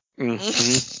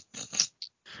 Mm-hmm.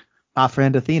 My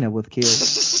friend Athena was killed.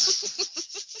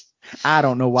 I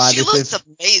don't know why. She looks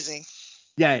amazing.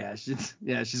 Yeah,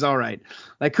 she's all right.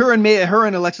 Like her and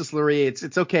Alexis Laree,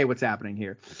 it's okay what's happening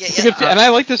here. Yeah. And I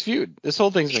like this feud. This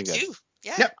whole thing's been good. Too.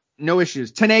 Yeah. Yep, no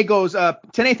issues.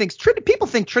 Tenay thinks people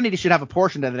think Trinity should have a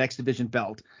portion of the X Division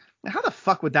belt. Now, how the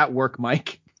fuck would that work,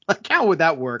 Mike? Like, how would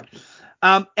that work?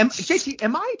 JT,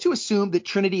 am I to assume that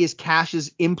Trinity is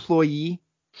Cash's employee?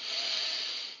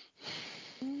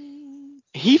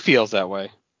 He feels that way.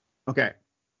 Okay.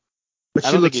 But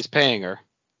I don't think he's paying her.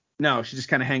 No, she just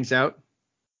kind of hangs out.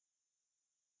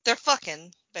 They're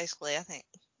fucking, basically, I think.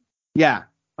 Yeah.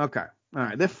 Okay. All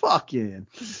right. They're fucking.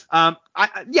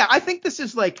 I think this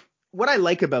is like what I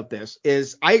like about this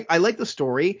is I like the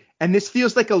story, and this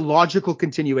feels like a logical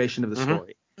continuation of the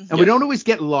story. And we don't always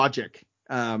get logic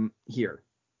here.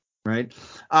 Right.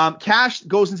 Cash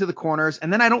goes into the corners,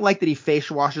 and then I don't like that he face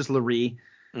washes Laree.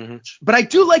 Mm-hmm. But I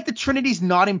do like that Trinity's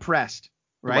not impressed.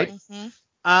 Right. Mm-hmm.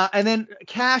 And then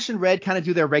Cash and Red kind of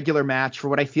do their regular match for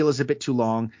what I feel is a bit too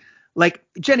long. Like,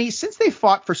 Jenny, since they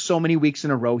fought for so many weeks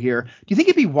in a row here, do you think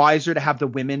it'd be wiser to have the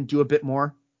women do a bit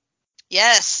more?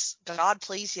 Yes. God,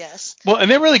 please, yes. Well,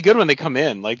 and they're really good when they come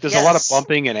in. Like, there's a lot of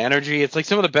bumping and energy. It's like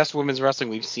some of the best women's wrestling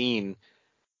we've seen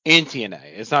in TNA.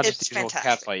 It's not just the usual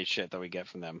catfight shit that we get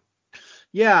from them.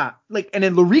 Yeah. Like, and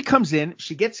then Laree comes in,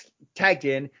 she gets tagged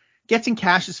in, gets in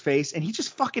Cash's face, and he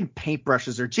just fucking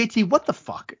paintbrushes her. JT, what the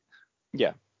fuck?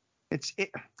 Yeah.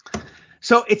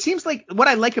 So it seems like what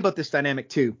I like about this dynamic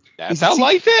too. That's how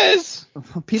life is.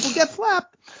 People get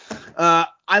flapped.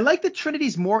 I like that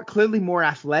Trinity's clearly more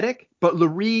athletic, but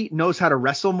Laree knows how to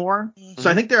wrestle more. Mm-hmm.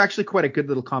 So I think they're actually quite a good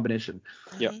little combination.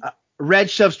 Yeah. Red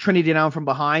shoves Trinity down from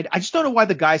behind. I just don't know why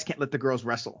the guys can't let the girls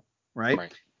wrestle.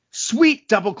 Right. Sweet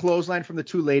double clothesline from the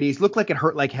two ladies. Looked like it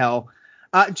hurt like hell.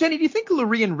 Jenny, do you think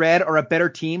Laree and Red are a better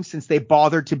team since they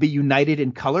bothered to be united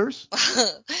in colors?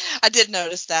 I did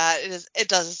notice that. It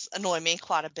does annoy me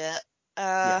quite a bit.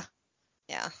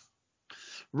 Yeah.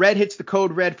 Red hits the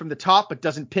code red from the top, but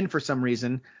doesn't pin for some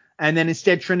reason. And then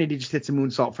instead, Trinity just hits a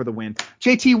moonsault for the win.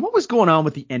 JT, what was going on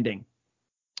with the ending?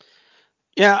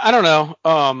 Yeah, I don't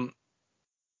know.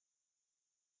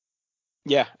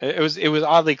 Yeah, it was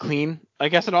oddly clean, I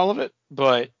guess, in all of it,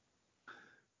 but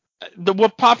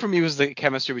what popped for me was the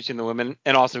chemistry between the women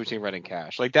and also between Red and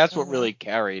Cash. Like, that's what really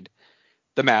carried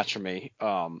the match for me.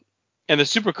 And the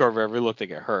Supercar really looked like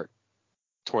it hurt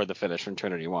toward the finish when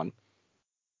Trinity won.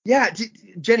 Yeah,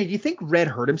 Jenny, do you think Red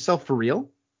hurt himself for real?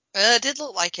 It did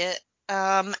look like it.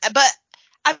 But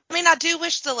I mean, I do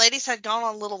wish the ladies had gone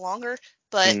on a little longer,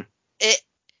 but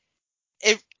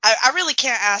I really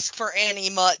can't ask for any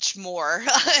much more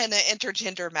in an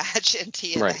intergender match in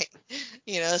TNA. Right.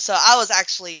 So I was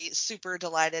actually super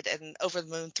delighted and over the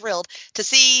moon thrilled to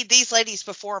see these ladies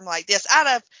perform like this out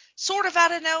of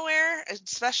nowhere,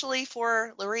 especially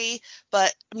for Laree,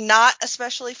 but not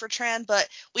especially for Tran. But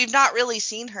we've not really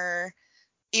seen her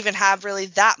even have really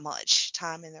that much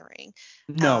time in the ring.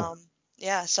 No.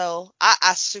 So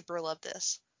I super love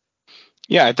this.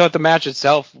 Yeah, I thought the match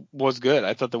itself was good.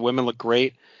 I thought the women looked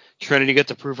great. Trinity got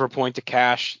to prove her point to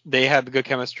Cash. They had the good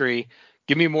chemistry.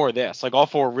 Give me more of this. Like, all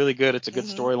four are really good. It's a good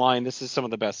storyline. This is some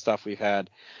of the best stuff we've had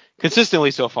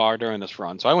consistently so far during this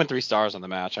run. So I went 3 stars on the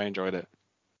match. I enjoyed it.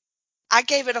 I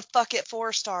gave it a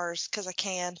 4 stars because I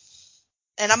can.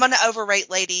 And I'm going to overrate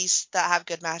ladies that have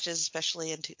good matches,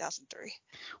 especially in 2003.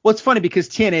 Well, it's funny because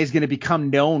TNA is going to become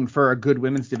known for a good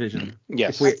women's division.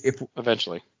 Yes, if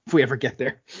eventually. If we ever get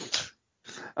there.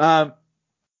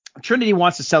 Trinity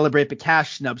wants to celebrate, but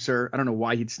Cash snubs her. I don't know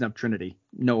why he'd snub Trinity.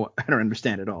 No, I don't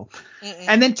understand at all. Mm-mm.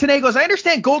 And then Tenay goes, I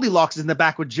understand Goldilocks is in the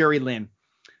back with Jerry Lynn.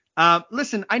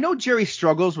 Listen, I know Jerry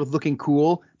struggles with looking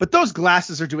cool, but those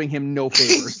glasses are doing him no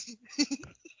favors.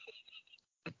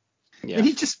 Yeah. And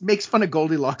he just makes fun of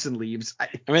Goldilocks and leaves. I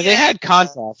mean, they had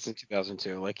contacts in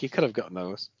 2002. Like, he could have gotten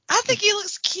those. I think he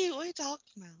looks cute. What are you talking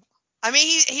about? I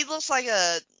mean, he looks like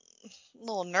a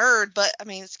little nerd, but I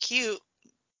mean, it's cute.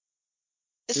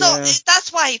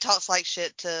 That's why he talks like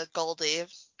shit to Goldie,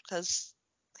 because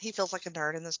he feels like a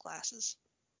nerd in his glasses.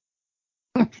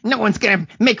 No one's gonna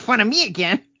make fun of me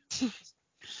again.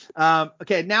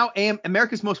 Okay, now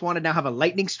America's Most Wanted now have a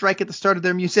lightning strike at the start of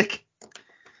their music.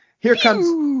 Here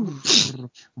comes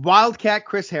Wildcat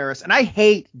Chris Harris, and I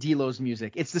hate D-Lo's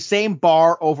music. It's the same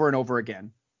bar over and over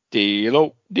again.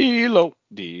 D-Lo, D-Lo,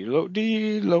 D-Lo,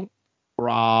 D-Lo.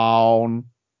 Brown.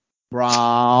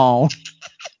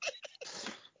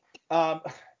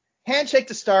 Handshake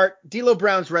to start. D'Lo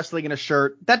Brown's wrestling in a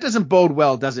shirt. That doesn't bode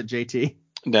well, does it, JT?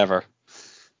 Never.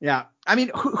 Yeah. I mean,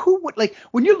 who would, like,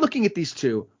 when you're looking at these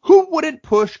two, who wouldn't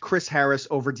push Chris Harris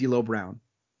over D'Lo Brown?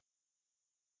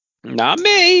 Not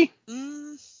me.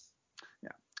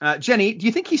 Yeah. Jenny, do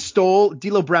you think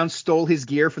D'Lo Brown stole his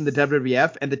gear from the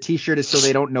WWF and the t-shirt is so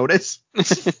they don't notice?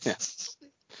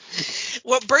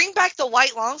 Well, bring back the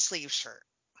white long sleeve shirt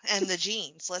and the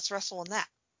jeans. Let's wrestle in that.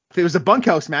 If it was a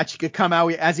bunkhouse match, he could come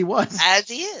out as he was. As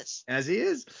he is. As he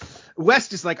is.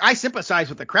 West is like, I sympathize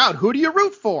with the crowd. Who do you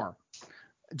root for?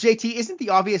 JT, isn't the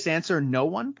obvious answer no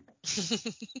one?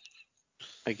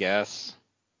 I guess.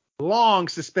 Long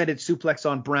suspended suplex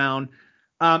on Brown.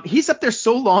 He's up there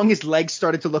so long his legs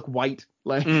started to look white,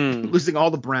 like losing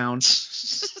all the brown.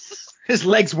 His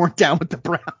legs weren't down with the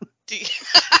brown.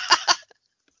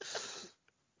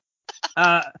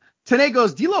 Tanae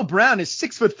goes, D'Lo Brown is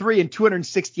 6'3" and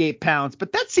 268 pounds,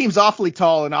 but that seems awfully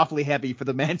tall and awfully heavy for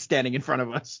the man standing in front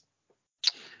of us.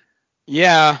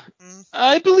 Yeah,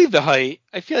 I believe the height.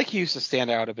 I feel like he used to stand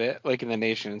out a bit, like in the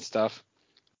Nation and stuff.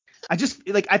 I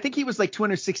think he was like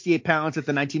 268 pounds at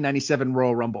the 1997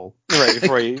 Royal Rumble. Right,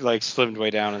 before he like slimmed way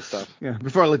down and stuff. Yeah,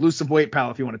 before I like lose some weight,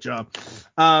 pal, if you want a job.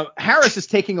 Harris is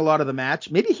taking a lot of the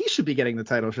match. Maybe he should be getting the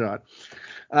title shot.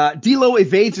 D'Lo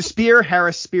evades a spear.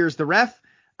 Harris spears the ref.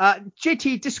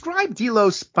 JT, describe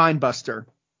D'Lo's spine buster.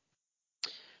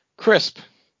 Crisp.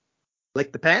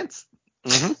 Like the pants?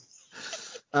 Mm-hmm.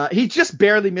 He just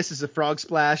barely misses a frog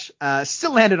splash.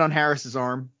 Still landed on Harris's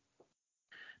arm.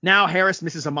 Now Harris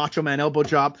misses a Macho Man elbow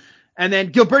drop. And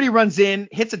then Gilberti runs in,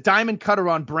 hits a diamond cutter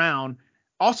on Brown.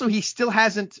 Also, he still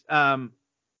hasn't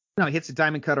he hits a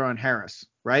diamond cutter on Harris,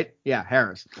 right? Yeah,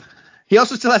 Harris. He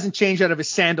also still hasn't changed out of his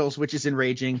sandals, which is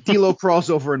enraging. D'Lo crawls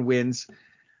over and wins.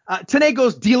 Tanae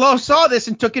goes, D'Lo saw this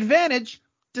and took advantage.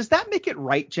 Does that make it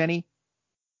right, Jenny?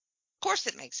 Of course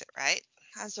it makes it right.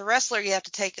 As a wrestler, you have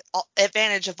to take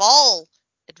advantage of all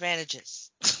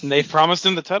advantages. And they promised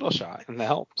him the title shot and the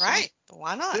help. So. Right.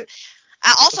 Why not?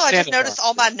 I just noticed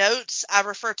all my notes, I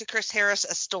refer to Chris Harris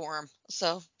as Storm.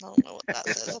 So I don't know what that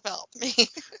says about me.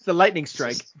 The lightning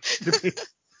strike.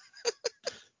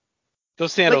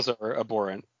 Those sandals are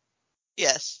abhorrent.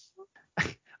 Yes.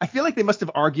 I feel like they must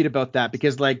have argued about that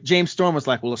because, like, James Storm was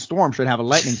like, well, a storm should have a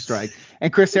lightning strike.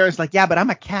 And Chris Harris like, yeah, but I'm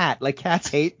a cat. Like, cats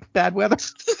hate bad weather.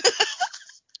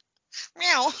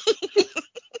 Meow.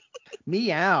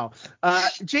 Meow.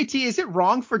 JT, is it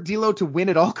wrong for D'Lo to win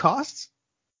at all costs?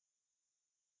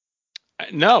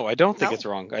 No, I don't think it's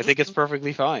wrong. I think it's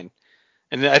perfectly fine.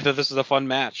 And I thought this was a fun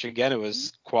match. Again, it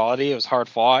was quality. It was hard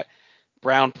fought.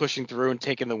 Brown pushing through and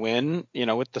taking the win,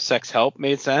 with the sex help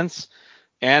made sense.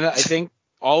 And I think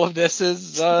all of this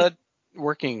is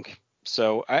working.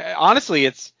 So honestly,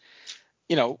 it's,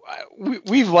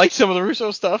 we've liked some of the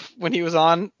Russo stuff when he was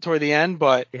on toward the end,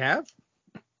 but we have.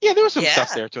 Yeah, there was some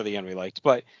stuff there toward the end we liked,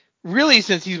 but really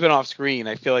since he's been off screen,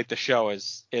 I feel like the show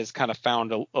is kind of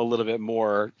found a little bit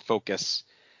more focus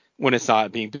when it's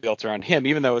not being built around him,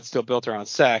 even though it's still built around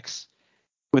sex.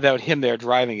 Without him there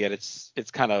driving it,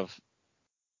 it's kind of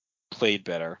played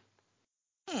better.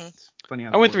 Funny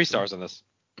how I went 3 stars on this.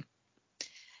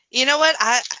 You know what?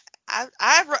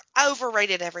 I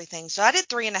overrated everything, so I did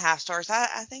 3.5 stars.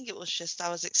 I think it was just I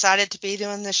was excited to be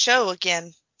doing this show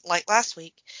again, like last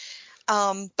week.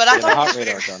 But I thought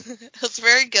it was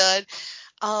very good.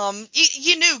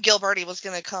 You knew Gilberti was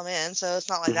going to come in, so it's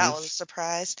not like that was a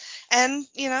surprise. And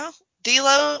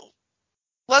D'Lo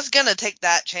was going to take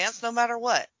that chance no matter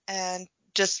what, and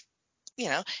just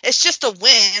it's just a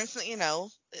win.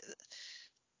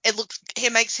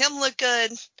 It makes him look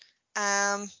good.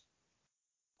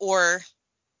 Or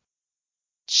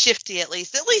shifty at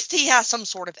least. At least he has some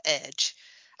sort of edge.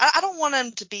 I don't want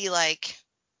him to be like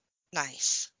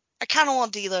nice. I kind of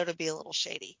want D'Lo to be a little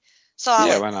shady. So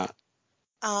why not?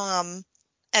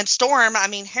 And Storm,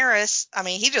 Harris,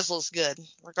 he just looks good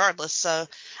regardless. So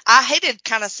I hated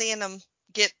kind of seeing him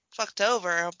get fucked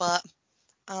over, but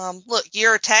Look,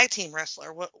 you're a tag team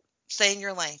wrestler. Stay in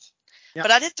your lane. Yep.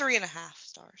 But I did 3.5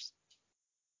 stars.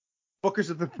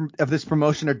 Bookers of this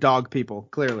promotion are dog people,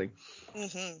 clearly.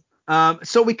 Mm-hmm.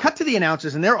 So we cut to the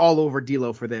announcers, and they're all over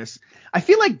D'Lo for this. I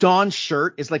feel like Don's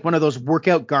shirt is like one of those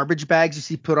workout garbage bags you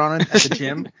see put on him at the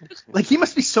gym. Like, he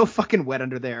must be so fucking wet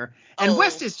under there. And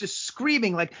West is just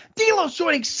screaming like, D'Lo's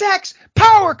joining sex,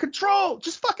 power, control.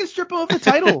 Just fucking strip him of the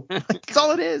title. That's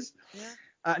all it is.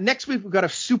 Yeah. Next week, we've got a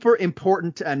super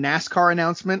important NASCAR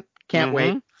announcement. Can't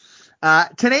wait.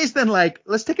 Tanae's then like,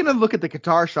 let's take another look at the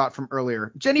guitar shot from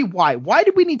earlier. Jenny, why? Why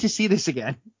did we need to see this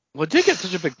again? Well, it did get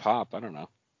such a big pop. I don't know.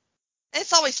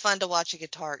 It's always fun to watch a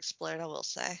guitar explode, I will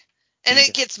say. And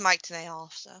it gets Mike Tenay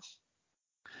off, so.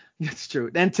 That's true.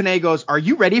 Then Tanae goes, are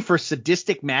you ready for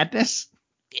sadistic madness?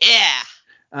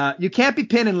 Yeah. You can't be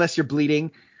pinned unless you're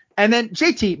bleeding. And then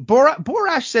JT,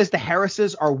 Borash says the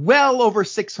Harrises are well over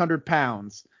 600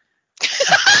 pounds.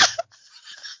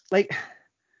 Like,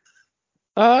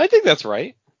 I think that's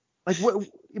right. like,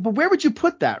 but where would you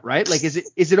put that, right? Like, is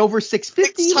it over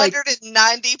 650?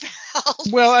 690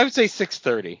 pounds. Well, I would say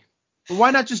 630. Well,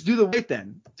 why not just do the weight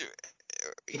then?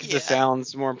 Because it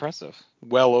sounds more impressive.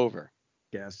 Well over.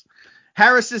 Yes.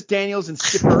 Harris's, Daniels, and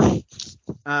Skipper.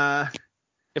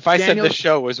 If I said this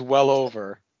show was well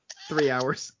over 3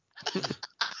 hours.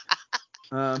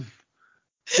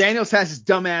 Daniels has his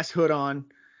dumbass hood on,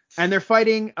 and they're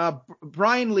fighting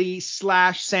Brian Lee /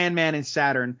 Sandman and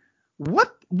Saturn.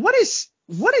 What is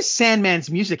Sandman's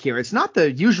music here? It's not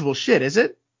the usual shit, is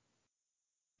it?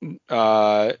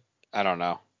 I don't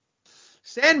know.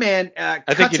 Sandman.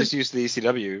 I think he just used the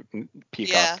ECW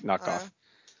Peacock knockoff.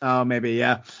 Oh, maybe,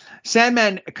 yeah.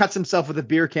 Sandman cuts himself with a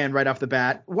beer can right off the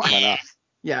bat. Why not?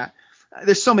 Yeah.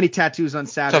 There's so many tattoos on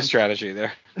Saturn. Tough strategy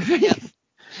there.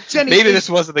 Jenny, maybe this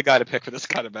wasn't the guy to pick for this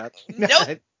kind of match.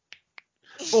 Nope.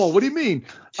 Oh, what do you mean?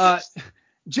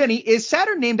 Jenny, is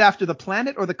Saturn named after the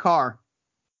planet or the car?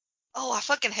 Oh, I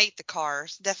fucking hate the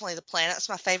cars. Definitely the planet. It's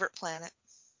my favorite planet.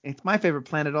 It's my favorite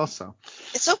planet also.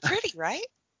 It's so pretty, right?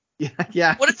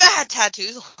 Yeah. What if it had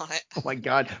tattoos on it? Oh my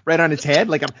god, right on its head,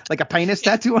 like a penis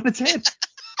tattoo on its head.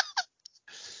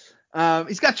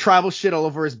 He's got tribal shit all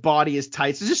over his body, his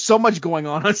tights. There's just so much going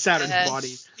on Saturn's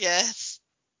body. Yes.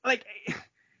 Like,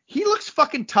 he looks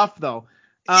fucking tough though.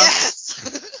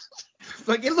 Yes.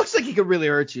 Like, it looks like he could really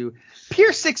hurt you.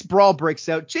 Pier 6 brawl breaks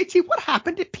out. JT, what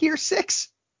happened at Pier 6?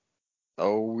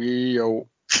 Oh.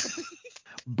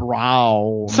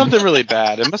 Brown. Something really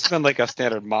bad. It must have been like a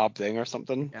standard mob thing or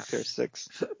something. Yeah. Pier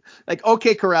 6. Like,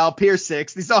 OK Corral, Pier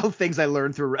 6. These are all things I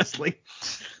learned through wrestling.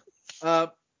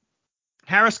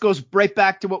 Harris goes right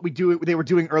back to what they were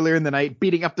doing earlier in the night,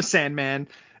 beating up the Sandman.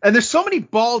 And there's so many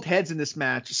bald heads in this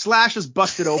match. Slash is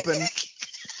busted open.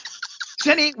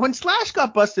 Jenny, when Slash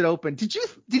got busted open, did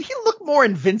he look more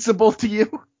invincible to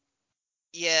you?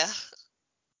 Yeah.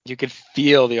 You could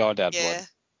feel the Audad blood.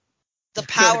 The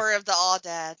power of the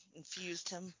Audad infused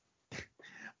him.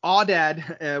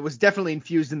 Audad was definitely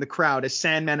infused in the crowd as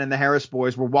Sandman and the Harris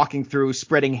boys were walking through,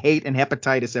 spreading hate and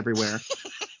hepatitis everywhere.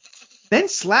 Then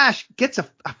Slash gets a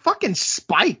fucking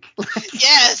spike.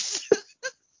 Yes.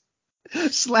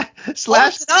 Slash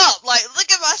it up. Like,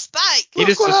 look at my spike. He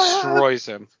just destroys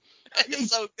him.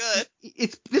 It's so good.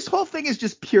 This whole thing is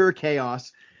just pure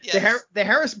chaos. Yes. The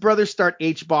Harris brothers start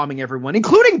H-bombing everyone,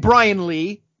 including Brian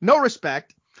Lee. No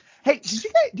respect. Hey, do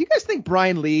you guys think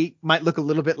Brian Lee might look a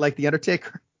little bit like The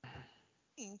Undertaker?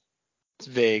 It's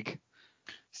vague.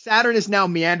 Saturn is now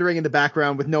meandering in the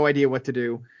background with no idea what to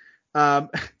do.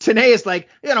 Tanae is like,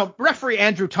 referee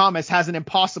Andrew Thomas has an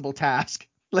impossible task.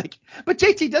 Like, but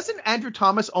JT, doesn't Andrew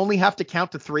Thomas only have to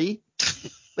count to 3?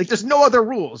 Like, there's no other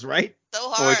rules, right? So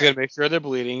hard. Well, he's got to make sure they're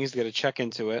bleeding. He's got to check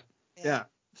into it. Yeah.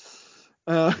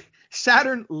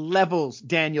 Saturn levels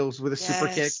Daniels with a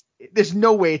super kick. There's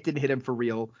no way it didn't hit him for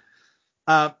real.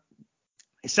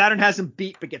 Saturn has him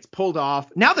beat but gets pulled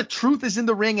off. Now the Truth is in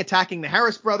the ring attacking the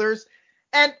Harris brothers.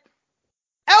 And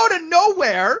out of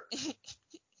nowhere,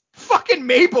 fucking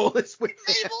Mabel is with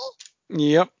him.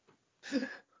 Yep.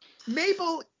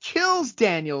 Mabel kills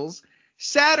Daniels.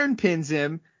 Saturn pins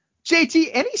him. JT,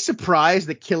 any surprise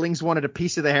that Killings wanted a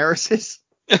piece of the Harrises?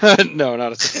 No,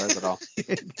 not a surprise at all.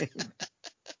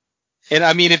 And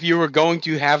I mean, if you were going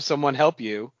to have someone help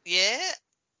you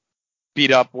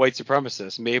beat up white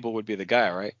supremacists, Mabel would be the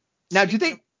guy, right? Now, do you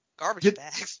think garbage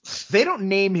bags? They don't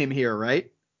name him here,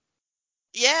 right?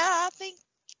 Yeah, I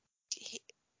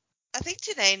think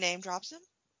today name drops him.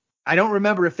 I don't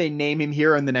remember if they name him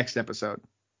here in the next episode.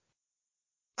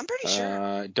 I'm pretty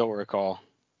sure. Don't recall.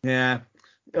 Yeah.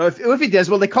 If he does,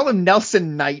 well, they call him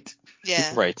Nelson Knight.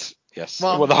 Yeah. Right. Yes.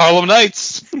 Well, the Harlem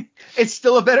Knights. It's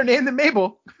still a better name than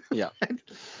Mabel. Yeah.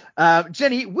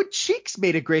 Jenny, Wood Cheeks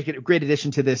made a great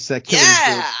addition to this killing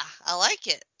group. I like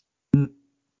it.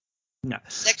 No.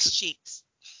 Sex cheeks.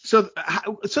 So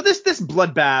this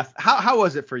bloodbath, how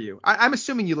was it for you? I'm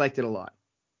assuming you liked it a lot.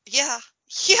 Yeah,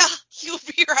 you'll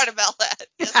be right about that.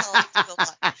 Yes, I liked it a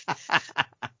lot.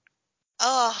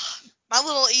 Oh, my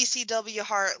little ECW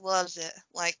heart loves it.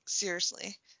 Like,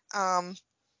 seriously.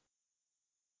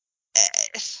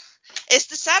 It's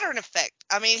the Saturn effect.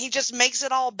 I mean, he just makes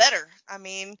it all better. I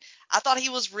mean, I thought he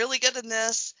was really good in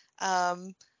this.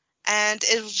 And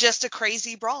it was just a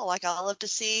crazy brawl. Like, I love to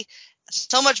see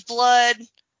so much blood,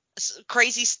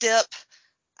 crazy stip.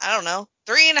 I don't know,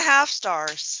 3.5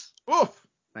 stars. Oof,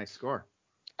 nice score.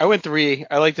 I went 3.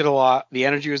 I liked it a lot. The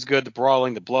energy was good. The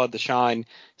brawling, the blood, the shine.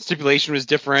 Stipulation was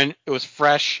different. It was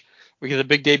fresh. We get a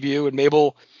big debut, and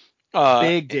Mabel.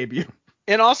 Big debut.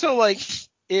 And also, like,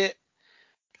 it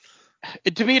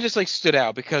to me, it just, like, stood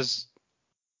out because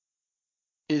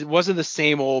it wasn't the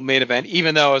same old main event,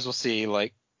 even though, as we'll see,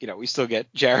 like, you know, we still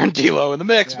get Jared and D'Lo in the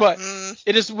mix, but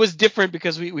it just was different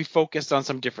because we focused on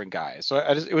some different guys. So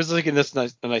it was like a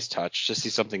nice touch to see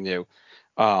something new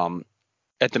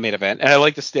at the main event. And I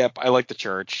like the step. I like the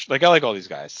church. Like, I like all these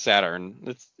guys.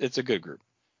 Saturn. It's a good group.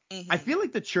 I feel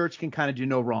like the church can kind of do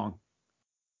no wrong.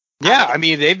 Yeah, I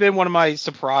mean, they've been one of my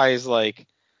surprise, like,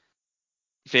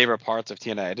 favorite parts of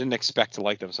TNA. I didn't expect to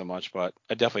like them so much, but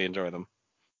I definitely enjoy them.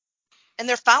 And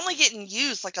they're finally getting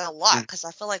used, like, a lot, because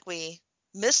I feel like we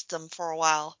missed them for a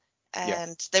while,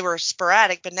 and they were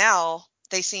sporadic, but now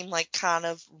they seem like kind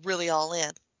of really all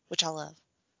in, which I love.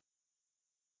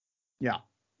 Yeah,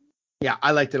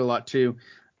 I liked it a lot too.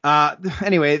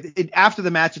 Anyway, after the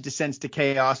match, it descends to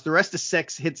chaos. The rest of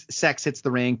Sex hits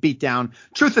the ring, beat down.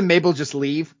 Truth and Mabel just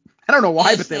leave. I don't know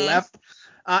why, but they left.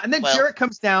 And then Jarrett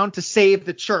comes down to save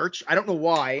the church. I don't know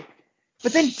why.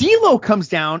 But then D'Lo comes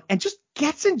down and just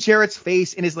gets in Jarrett's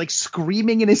face and is, like,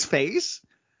 screaming in his face.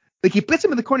 Like, he puts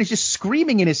him in the corner. He's just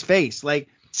screaming in his face. Like,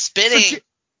 spitting.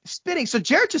 So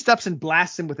Jarrett just ups and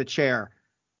blasts him with a chair.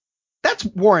 That's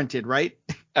warranted, right?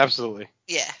 Absolutely.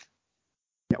 Yeah.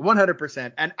 Yeah,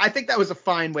 100%. And I think that was a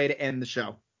fine way to end the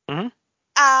show. Mm-hmm.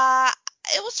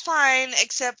 It was fine,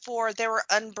 except for there were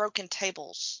unbroken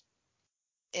tables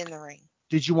in the ring.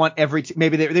 Did you want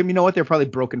maybe they you know what, they're probably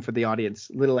broken for the audience,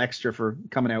 a little extra for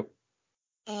coming out?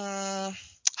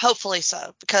 Hopefully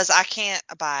so, because I can't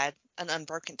abide an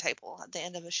unbroken table at the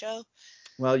end of a show.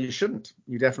 Well, you shouldn't.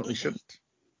 You definitely shouldn't.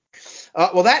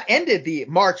 Well, that ended the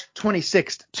March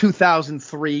 26th,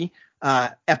 2003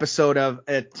 episode of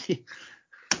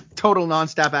Total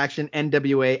Nonstop Action,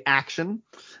 NWA Action.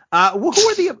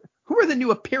 Who are the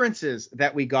new appearances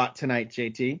that we got tonight,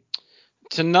 JT?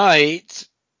 Tonight,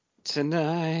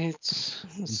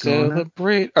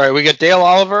 celebrate. All right, we got Dale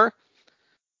Oliver,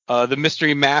 the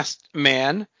Mystery Masked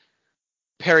Man,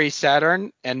 Perry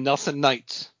Saturn, and Nelson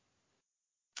Knight.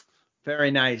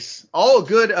 Very nice. All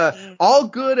good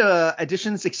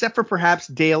additions, except for perhaps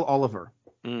Dale Oliver.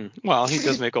 Well, he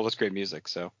does make all this great music,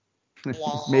 so.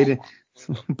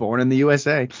 Born in the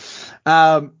USA.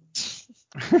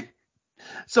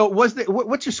 So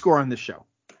what's your score on this show?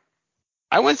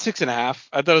 I went 6.5.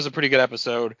 I thought it was a pretty good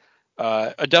episode.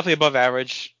 Definitely above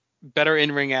average. Better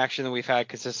in-ring action than we've had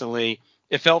consistently.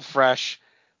 It felt fresh.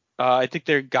 I think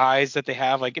they're guys that they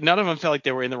have, like, none of them felt like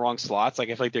they were in the wrong slots. Like,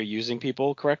 I feel like they're using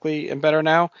people correctly and better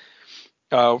now.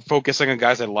 Focusing on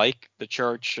guys I like, the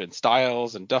Church and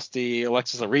Styles and Dusty.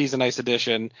 Alexis Laree's a nice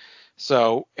addition.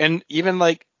 So, and even,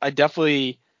 like, I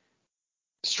definitely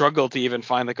struggled to even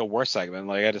find, like, a worse segment.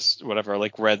 Like, I just, whatever,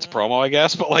 like Red's promo, I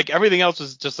guess. But, like, everything else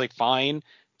was just, like, fine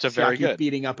to very good.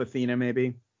 Beating up Athena,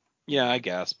 maybe. Yeah, I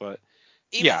guess. But,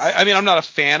 I mean, I'm not a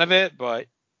fan of it, but,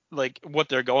 like, what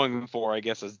they're going for, I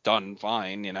guess, is done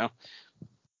fine, you know?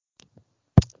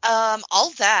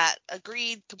 All that.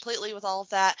 Agreed completely with all of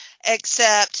that,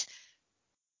 except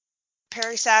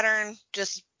Perry Saturn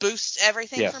just boosts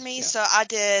everything for me, so I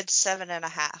did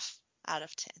 7.5 out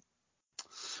of 10.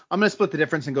 I'm going to split the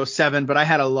difference and go 7, but I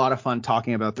had a lot of fun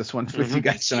talking about this one with you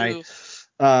guys tonight.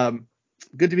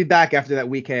 Good to be back after that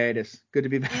week hiatus. Good to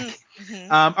be back.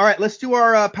 All right, let's do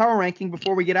our power ranking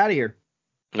before we get out of here.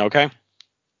 Okay.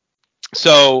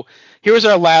 So here's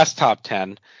our last top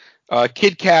 10.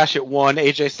 Kid Cash at 1,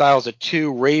 AJ Styles at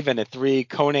 2, Raven at 3,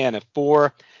 Conan at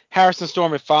 4, Harrison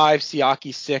Storm at 5,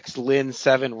 Siaki 6, Lynn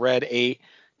 7, Red 8,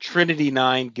 Trinity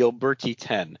 9, Gilberti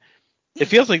 10. It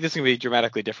feels like this is going to be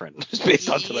dramatically different just based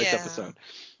on tonight's episode.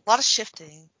 A lot of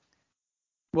shifting.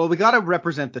 Well, we got to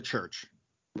represent the Church.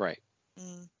 Right.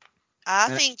 I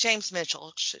think James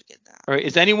Mitchell should get that. All right.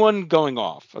 Is anyone going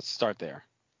off? Let's start there.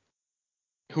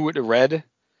 Who would Red?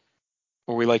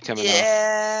 Or we liked him enough?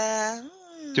 Yeah.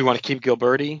 Do you want to keep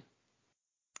Gilberti?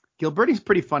 Gilberti's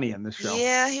pretty funny in this show.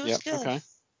 Yeah, he was good. Okay.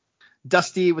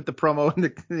 Dusty with the promo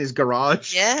in his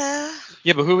garage. Yeah.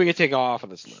 Yeah, but who are we gonna take off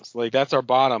of this list? Like, that's our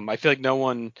bottom. I feel like no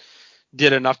one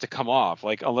did enough to come off.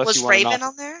 Like, unless Was you want to Raven knock.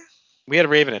 on there? We had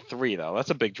Raven at 3 though. That's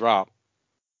a big drop.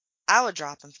 I would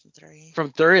drop him from 3.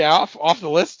 From 30 off the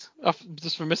list,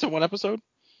 just for missing one episode.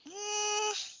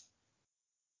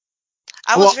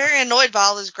 I was very annoyed by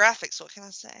all those graphics. What can I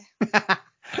say?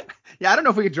 Yeah, I don't know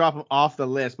if we could drop him off the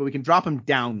list, but we can drop him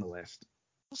down the list.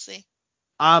 We'll see.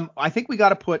 I think we got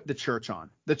to put the church on.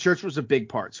 The church was a big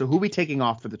part. So who are we taking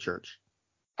off for the church?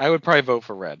 I would probably vote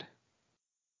for Red.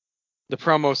 The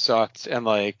promo sucked, and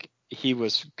like he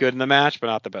was good in the match, but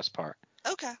not the best part.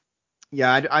 Okay.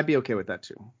 Yeah, I'd be okay with that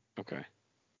too. Okay.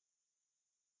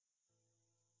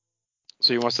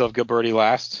 So you want to still have Gilberti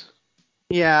last?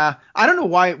 Yeah, I don't know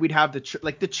why we'd have the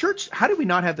church. How did we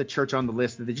not have the church on the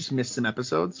list? Did they just miss some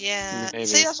episodes? Yeah. Maybe.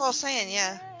 See, that's what I was saying.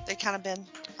 Yeah, they kind of been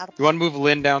out of. You want to move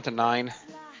Lynn down to 9?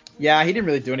 Yeah, he didn't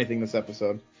really do anything this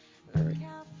episode. All right.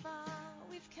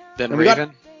 Then And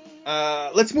Raven.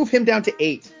 Let's move him down to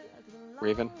 8.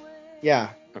 Raven.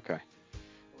 Yeah. Okay.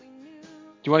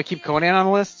 Do you want to keep Conan on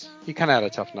the list? He kind of had a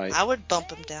tough night. I would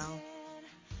bump him down.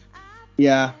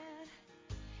 Yeah.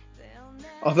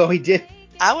 Although he did.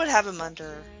 I would have him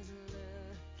under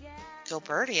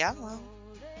Gilberti. I don't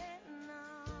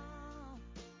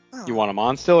know. You want him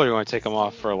on still, or you want to take him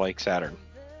off for like Saturn?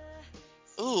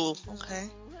 Ooh, okay.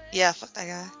 Yeah, fuck that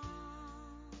guy.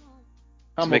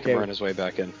 Let's make him earn his way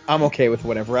back in. I'm okay with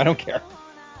whatever. I don't care.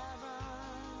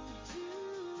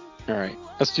 All right.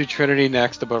 Let's do Trinity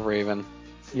next above Raven.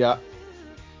 Yeah.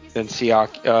 Then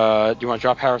Siaki. Do you want to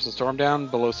drop Harrison Storm down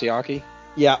below Siaki?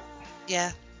 Yeah.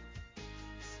 Yeah.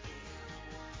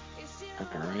 All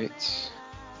right.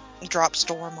 Drop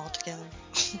Storm altogether.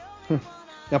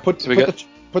 Now put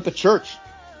the church.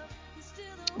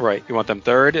 Right. You want them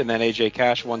 3rd, and then AJ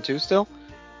Cash 1, 2 still?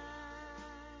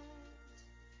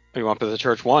 Or you want the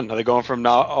church 1? Are they going from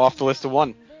now off the list to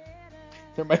 1?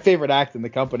 They're my favorite act in the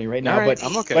company right now. All right, but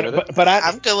I'm okay with it. But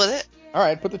I'm good with it. All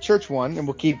right, put the church 1, and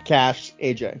we'll keep Cash,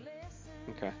 AJ.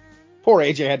 Okay. Poor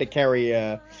AJ had to carry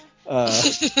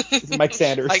Mike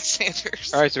Sanders. Mike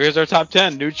Sanders. All right, so here's our top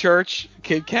 10. New Church,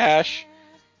 Kid Cash,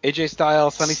 AJ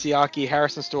Styles, Sonny Siaki,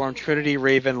 Harrison Storm, Trinity,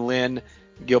 Raven, Lynn,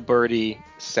 Gilberti,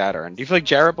 Saturn. Do you feel like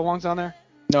Jarrett belongs on there?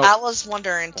 No. I was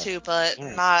wondering too, but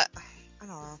not. I don't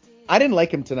know. I didn't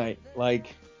like him tonight.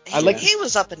 He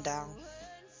was up and down.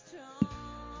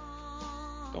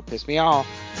 Don't piss me off.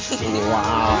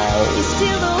 Wow. You're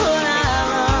still the one I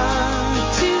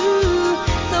run to,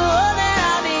 the one that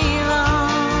I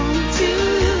belong to.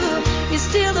 You're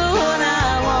still the one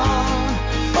I want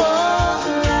for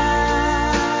life.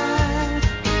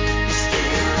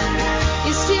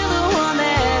 You're still the one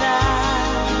that I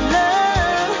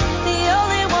love, the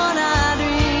only one I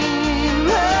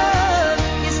dream of.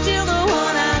 You're still the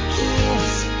one I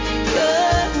kiss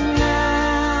goodnight.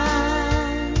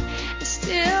 You're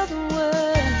still the one.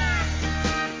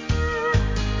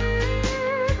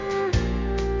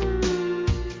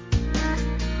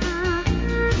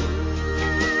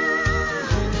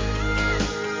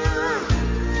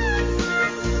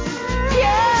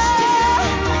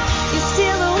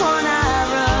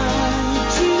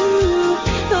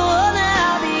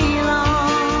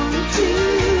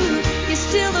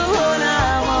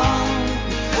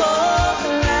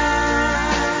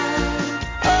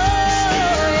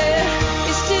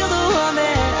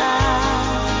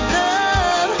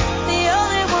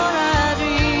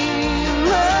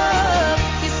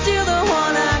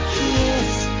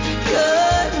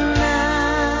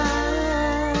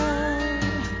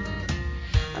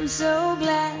 I'm so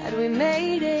glad we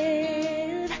made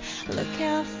it. Look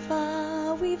how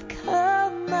far we've come.